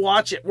 We're going to go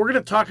watch it. We're going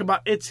to talk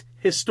about its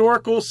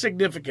historical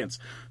significance.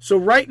 So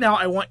right now,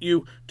 I want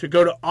you to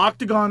go to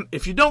Octagon.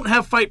 If you don't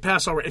have Fight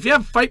Pass already, if you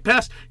have Fight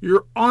Pass,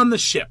 you're on the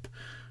ship.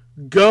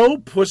 Go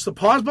push the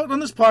pause button on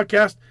this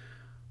podcast.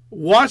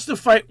 Watch the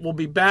fight. We'll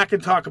be back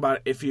and talk about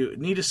it. If you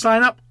need to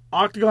sign up,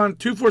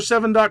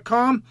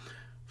 octagon247.com.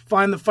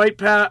 Find the Fight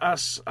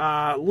Pass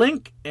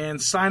link and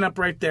sign up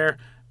right there.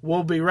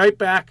 We'll be right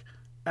back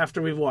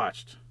after we've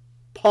watched.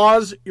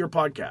 Pause your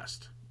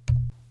podcast.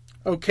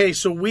 Okay,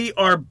 so we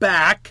are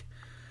back.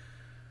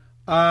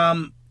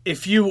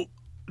 If you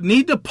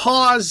need to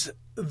pause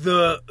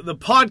the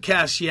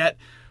podcast yet,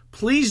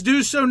 please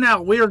do so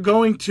now. We are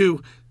going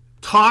to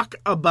talk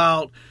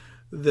about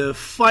the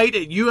fight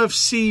at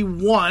UFC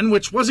 1,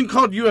 which wasn't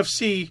called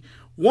UFC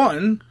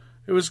 1,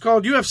 it was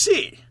called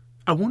UFC.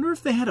 I wonder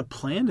if they had a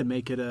plan to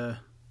make it a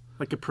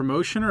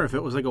promotion, or if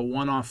it was like a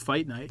one-off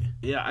fight night.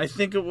 Yeah, I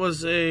think it was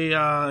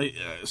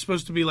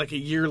supposed to be like a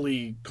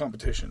yearly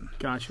competition.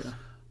 Gotcha.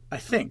 I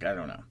think. I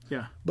don't know.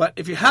 Yeah. But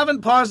if you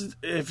haven't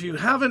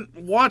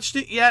watched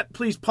it yet,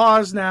 please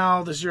pause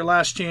now. This is your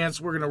last chance.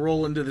 We're going to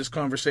roll into this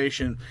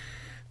conversation.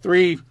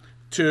 3,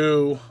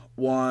 2,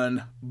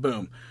 1,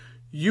 boom.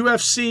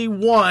 UFC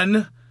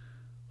 1,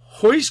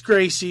 Royce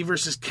Gracie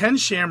versus Ken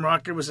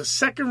Shamrock. It was a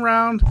second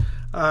round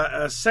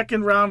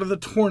of the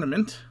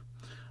tournament.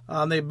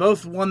 They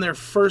both won their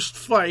first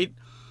fight.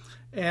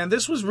 And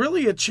this was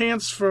really a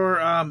chance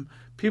for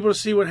people to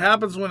see what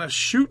happens when a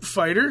shoot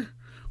fighter,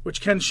 which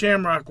Ken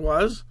Shamrock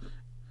was,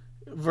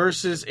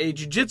 versus a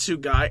jiu-jitsu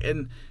guy,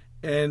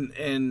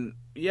 and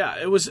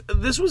yeah,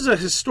 this was a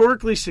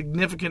historically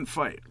significant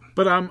fight.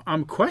 But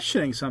I'm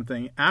questioning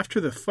something.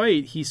 After the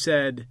fight, he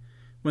said,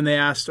 when they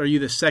asked, "Are you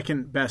the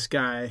second best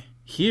guy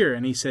here?"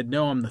 and he said,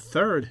 "No, I'm the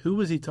third." Who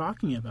was he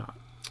talking about?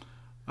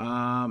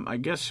 I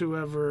guess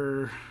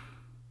whoever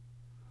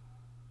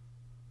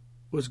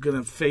was going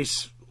to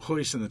face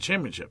Royce in the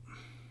championship.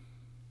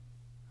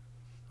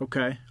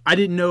 Okay. I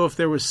didn't know if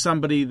there was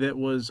somebody that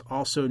was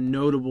also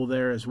notable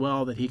there as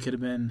well that he could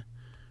have been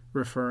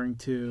referring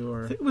to.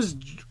 Or it was...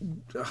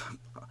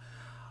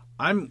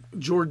 I can't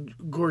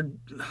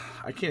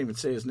even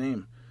say his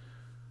name.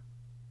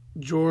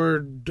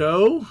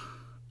 Jordo.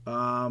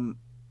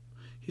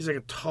 He's like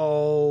a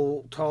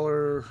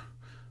taller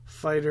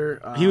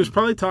fighter. He was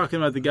probably talking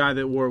about the guy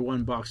that wore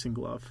one boxing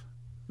glove.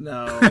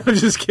 No. I'm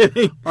just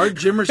kidding. Art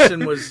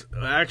Jimerson was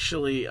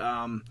actually...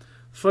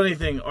 funny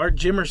thing, Art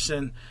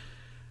Jimerson...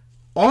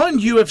 On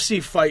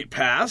UFC Fight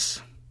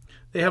Pass,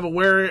 they have a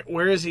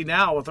Where Is He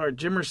Now with Art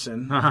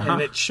Jimerson, and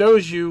it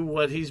shows you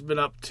what he's been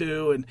up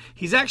to. And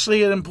he's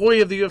actually an employee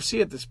of the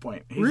UFC at this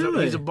point.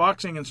 He's a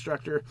boxing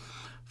instructor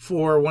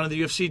for one of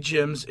the UFC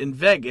gyms in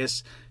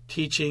Vegas,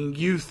 teaching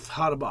youth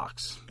how to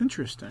box.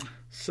 Interesting.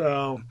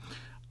 So,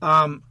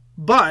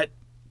 this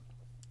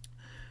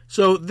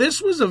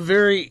was a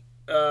very...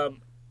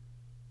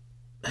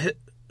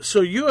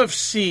 So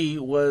UFC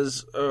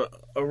was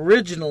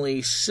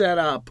originally set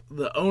up,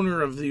 the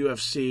owner of the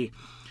UFC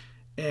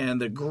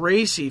and the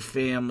Gracie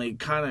family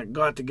kind of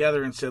got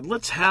together and said,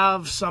 let's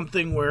have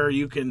something where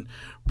you can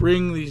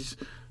bring these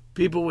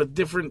people with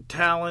different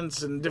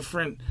talents and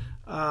different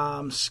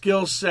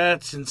skill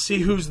sets and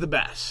see who's the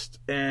best.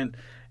 And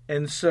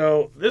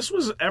so this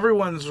was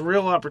everyone's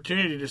real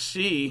opportunity to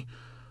see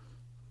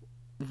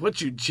what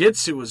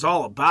jiu-jitsu was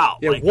all about.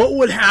 Yeah, like, what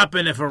would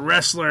happen if a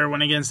wrestler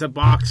went against a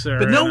boxer?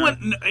 But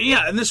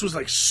and this was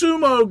like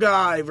sumo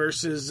guy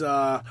versus,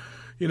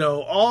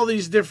 all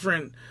these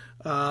different,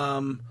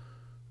 a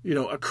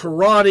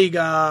karate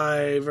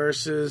guy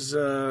versus,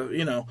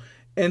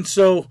 and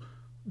so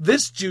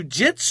this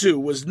jiu-jitsu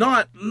was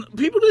not,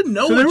 people didn't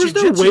know so what jiu-jitsu was.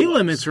 There was no weight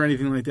limits or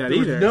anything like that there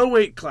either. Was no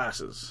weight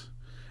classes.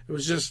 It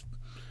was just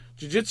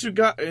jiu-jitsu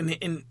guy,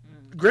 and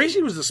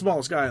Gracie was the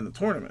smallest guy in the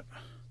tournament.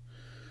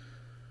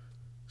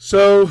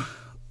 So,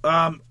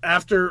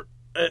 after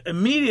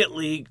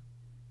immediately,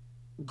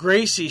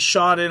 Gracie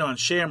shot in on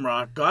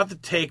Shamrock, got the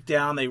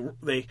takedown.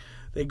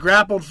 They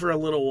grappled for a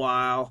little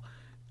while.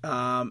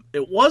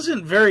 It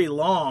wasn't very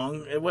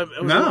long. It was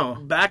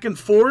back and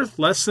forth.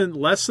 Less than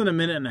a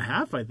minute and a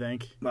half, I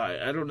think.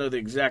 I don't know the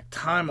exact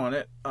time on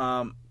it,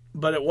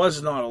 but it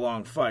was not a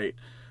long fight.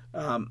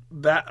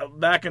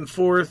 Back and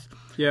forth.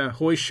 Yeah,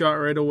 Royce shot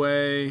right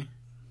away.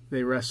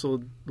 They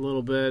wrestled a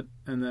little bit,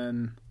 and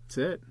then that's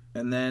it.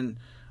 And then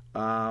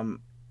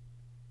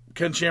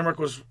Ken Shamrock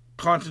was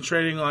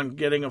concentrating on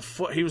getting a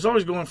foot. He was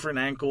always going for an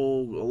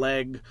ankle, a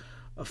leg,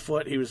 a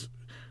foot. He was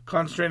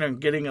concentrating on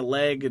getting a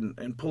leg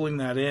and pulling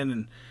that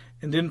in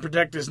and didn't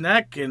protect his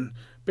neck and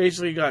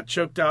basically got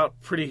choked out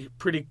pretty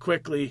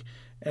quickly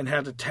and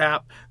had to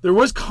tap. There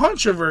was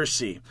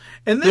controversy.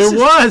 And so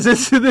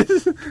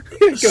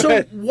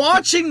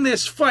watching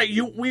this fight,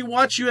 we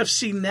watch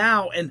UFC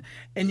now and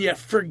you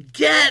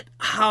forget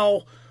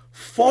how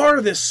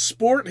far this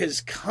sport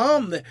has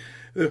come.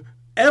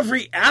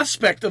 Every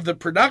aspect of the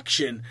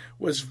production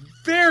was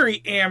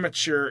very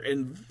amateur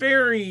and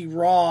very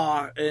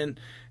raw, and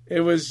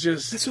it was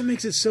just... That's what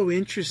makes it so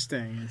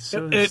interesting.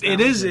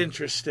 It is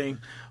interesting,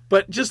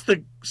 but just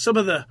some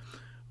of the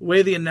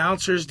way the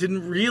announcers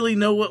didn't really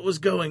know what was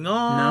going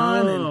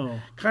on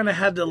and kind of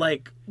had to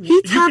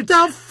He tapped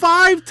out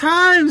 5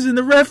 times and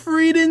the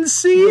referee didn't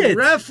see it. The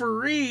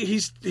referee,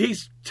 he's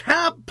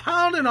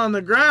pounding on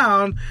the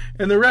ground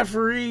and the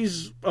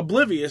referee's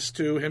oblivious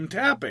to him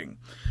tapping.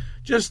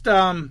 Just,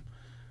 I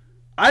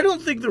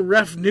don't think the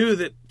ref knew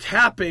that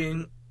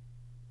tapping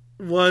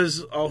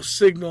was a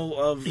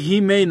signal of... He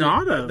may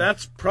not have.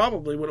 That's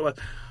probably what it was.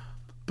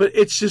 But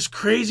it's just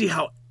crazy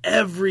how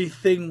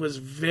everything was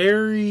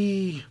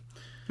very...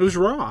 It was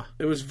raw.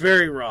 It was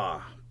very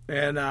raw.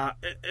 And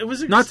it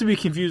was... Not to be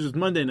confused with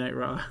Monday Night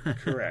Raw.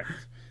 Correct.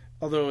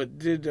 Although it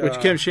did... Which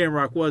Ken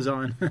Shamrock was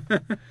on.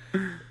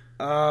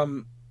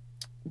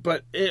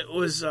 but it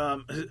was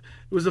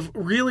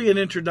really an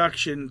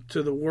introduction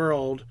to the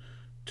world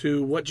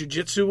to what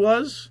jiu-jitsu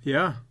was.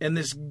 Yeah. And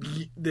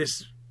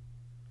this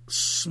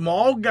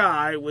small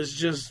guy was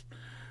just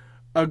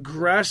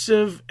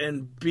aggressive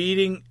and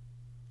beating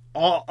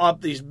all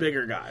up these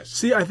bigger guys.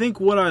 See, I think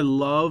what I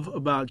love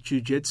about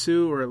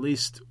jiu-jitsu, or at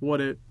least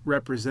what it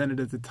represented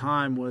at the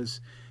time,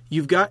 was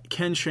you've got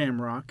Ken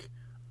Shamrock,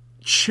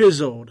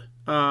 chiseled,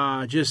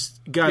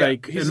 just got an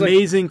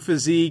amazing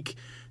physique,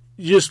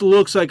 just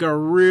looks like a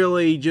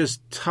really just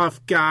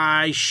tough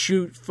guy,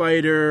 shoot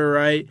fighter,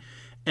 right?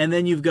 And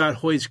then you've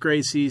got Royce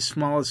Gracie,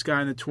 smallest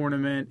guy in the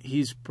tournament.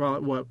 He's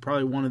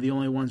probably one of the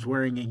only ones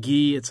wearing a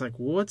gi. It's like,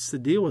 what's the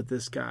deal with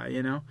this guy,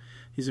 you know?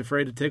 He's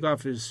afraid to take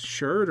off his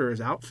shirt or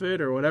his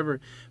outfit or whatever.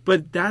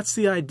 But that's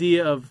the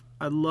idea of,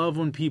 I love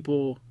when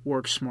people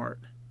work smart.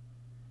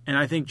 And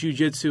I think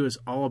jiu-jitsu is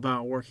all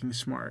about working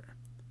smart.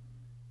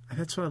 And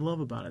that's what I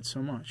love about it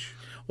so much.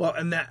 Well,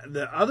 and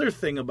the other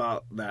thing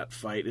about that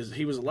fight is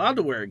he was allowed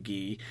to wear a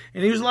gi,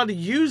 and he was allowed to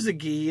use the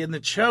gi in the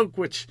choke,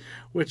 which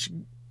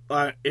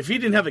if he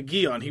didn't have a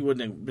gi on, he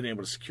wouldn't have been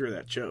able to secure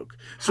that choke.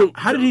 So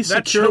how did he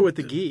secure it with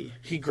the gi?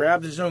 He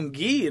grabbed his own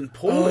gi and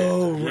pulled it.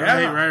 Oh,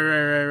 right.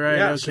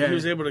 Yeah, okay. so he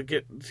was able to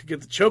get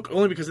the choke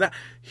only because of that.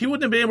 He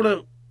wouldn't have been able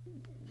to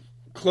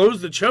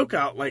close the choke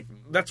out. Like,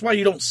 that's why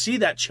you don't see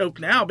that choke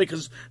now,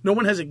 because no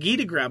one has a gi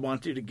to grab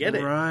onto to get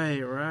it.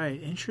 Right.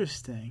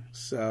 Interesting.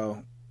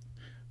 So,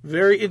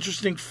 very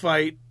interesting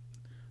fight.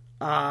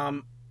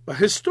 A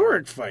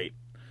historic fight.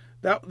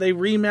 That they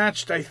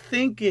rematched, I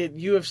think, at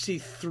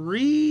UFC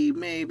 3,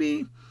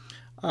 maybe.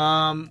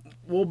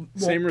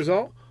 Same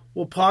result?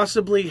 We'll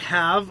possibly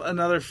have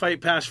another Fight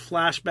Pass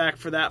flashback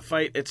for that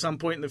fight at some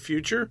point in the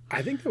future.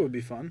 I think that would be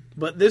fun.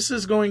 But this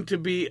is going to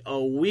be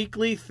a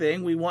weekly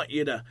thing. We want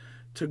you to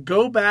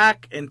go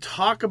back and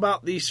talk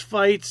about these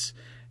fights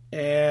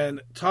and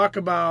talk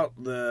about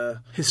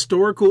the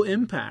historical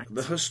impact.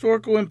 The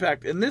historical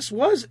impact. And this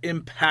was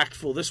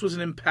impactful. This was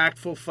an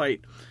impactful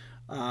fight.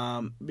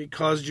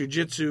 Because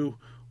jiu-jitsu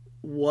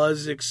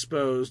was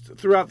exposed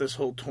throughout this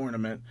whole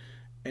tournament,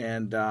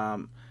 and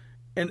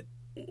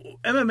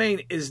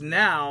MMA is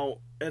now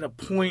at a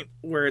point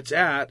where it's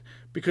at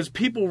because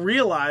people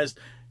realized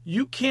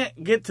you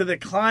can't get to the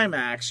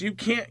climax, you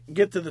can't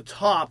get to the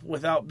top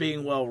without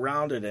being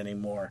well-rounded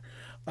anymore.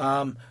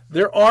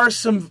 There are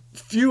some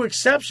few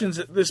exceptions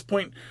at this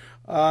point.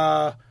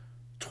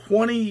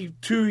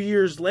 22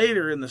 years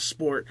later in the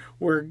sport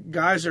where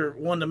guys are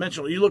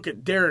one-dimensional. You look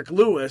at Derek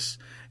Lewis,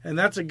 and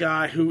that's a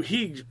guy who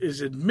he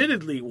is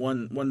admittedly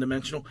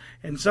one-dimensional,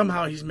 and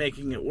somehow he's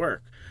making it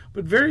work.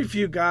 But very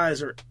few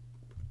guys are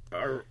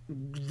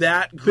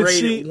that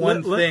great at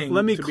one thing.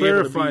 Let me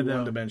clarify, though.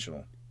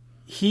 One-dimensional.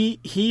 He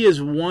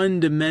is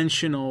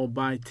one-dimensional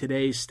by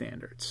today's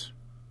standards.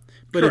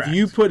 But Correct. If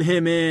you put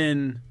him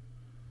in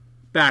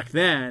back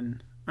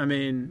then, I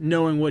mean,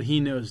 knowing what he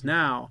knows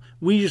now,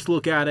 we just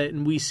look at it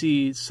and we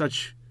see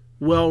such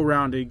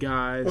well-rounded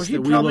guys. Well, he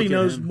probably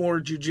knows more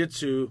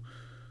jiu-jitsu.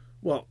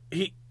 Well,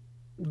 he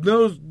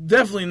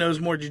definitely knows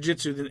more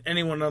jiu-jitsu than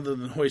anyone other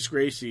than Royce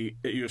Gracie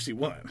at UFC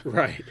 1.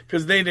 Right.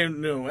 Because they didn't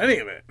know any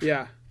of it.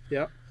 Yeah.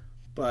 Yep.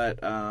 But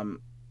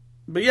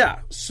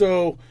yeah,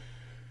 so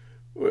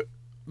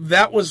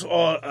that was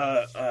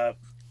a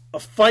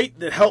fight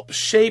that helped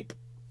shape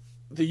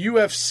the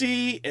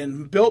UFC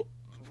and built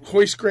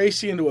Royce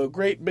Gracie into a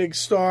great big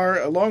star,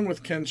 along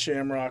with Ken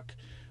Shamrock,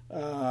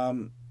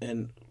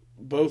 and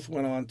both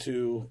went on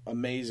to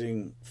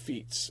amazing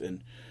feats.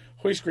 And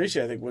Royce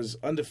Gracie, I think, was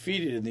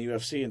undefeated in the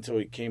UFC until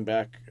he came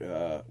back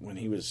when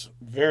he was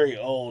very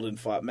old and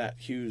fought Matt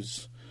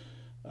Hughes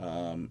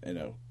in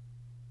a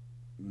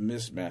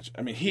mismatch.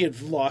 I mean, he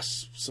had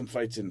lost some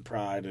fights in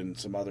Pride and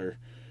some other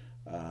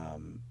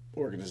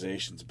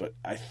organizations, but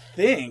I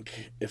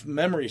think, if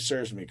memory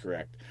serves me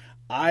correct,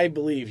 I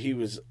believe he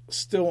was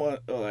still,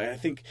 I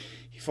think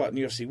he fought in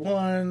UFC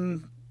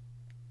 1,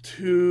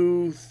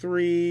 2,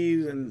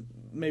 3, and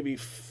maybe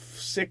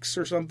 6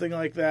 or something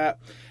like that,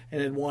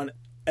 and had won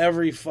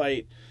every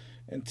fight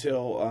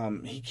until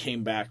he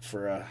came back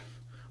for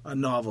a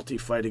novelty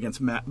fight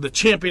against Matt. The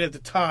champion at the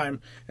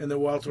time in the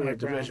welterweight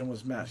division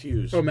was Matt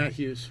Hughes. Oh, Matt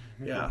Hughes.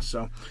 Yeah,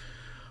 so.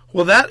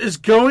 Well, that is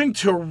going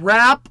to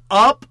wrap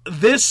up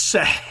this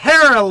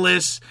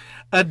Sahara-less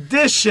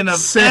edition of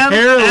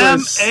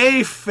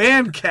MMA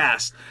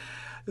Fancast.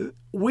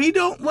 We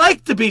don't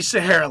like to be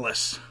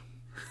Sahara-less.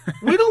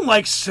 We don't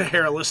like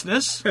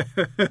Sahara-lessness.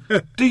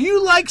 Do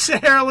you like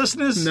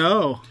Sahara-lessness?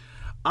 No.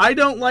 I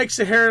don't like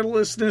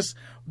Sahara-lessness,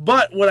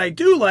 but what I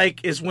do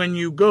like is when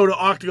you go to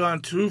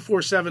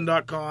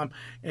Octagon247.com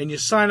and you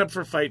sign up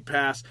for Fight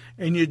Pass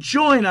and you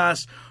join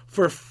us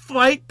for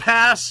Fight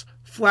Pass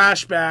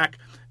Flashback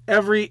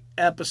every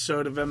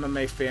episode of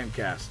MMA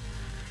Fancast.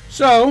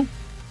 So,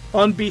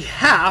 on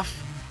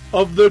behalf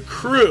of the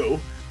crew,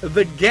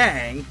 the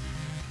gang,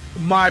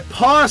 my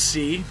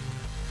posse,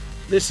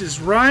 this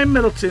is Ryan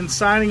Middleton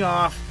signing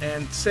off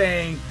and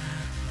saying,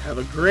 have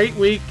a great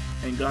week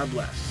and God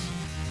bless.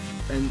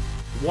 And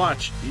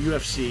watch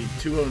UFC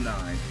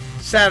 209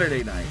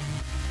 Saturday night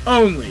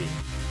only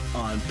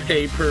on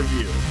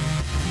pay-per-view.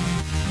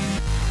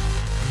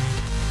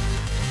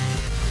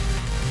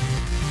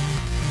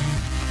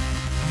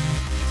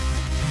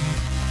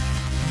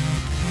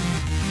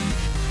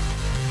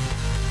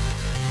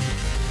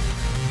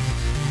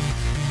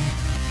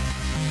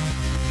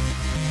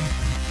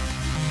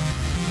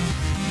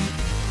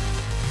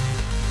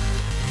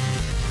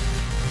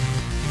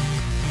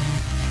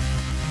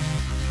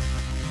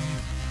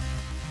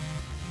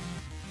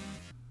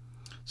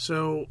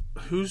 So,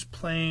 who's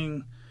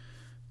playing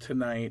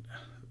tonight?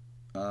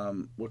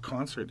 What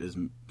concert is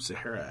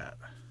Sahara at?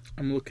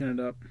 I'm looking it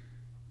up.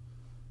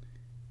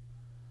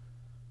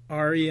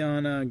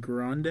 Ariana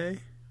Grande?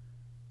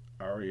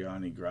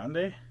 Ariana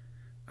Grande?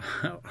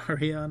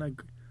 Ariana...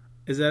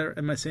 Is that...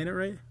 Am I saying it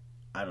right?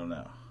 I don't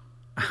know.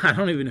 I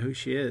don't even know who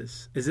she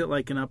is. Is it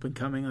like an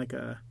up-and-coming, like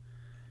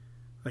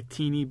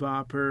teeny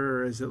bopper,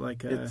 or is it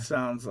like a... It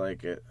sounds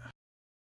like it.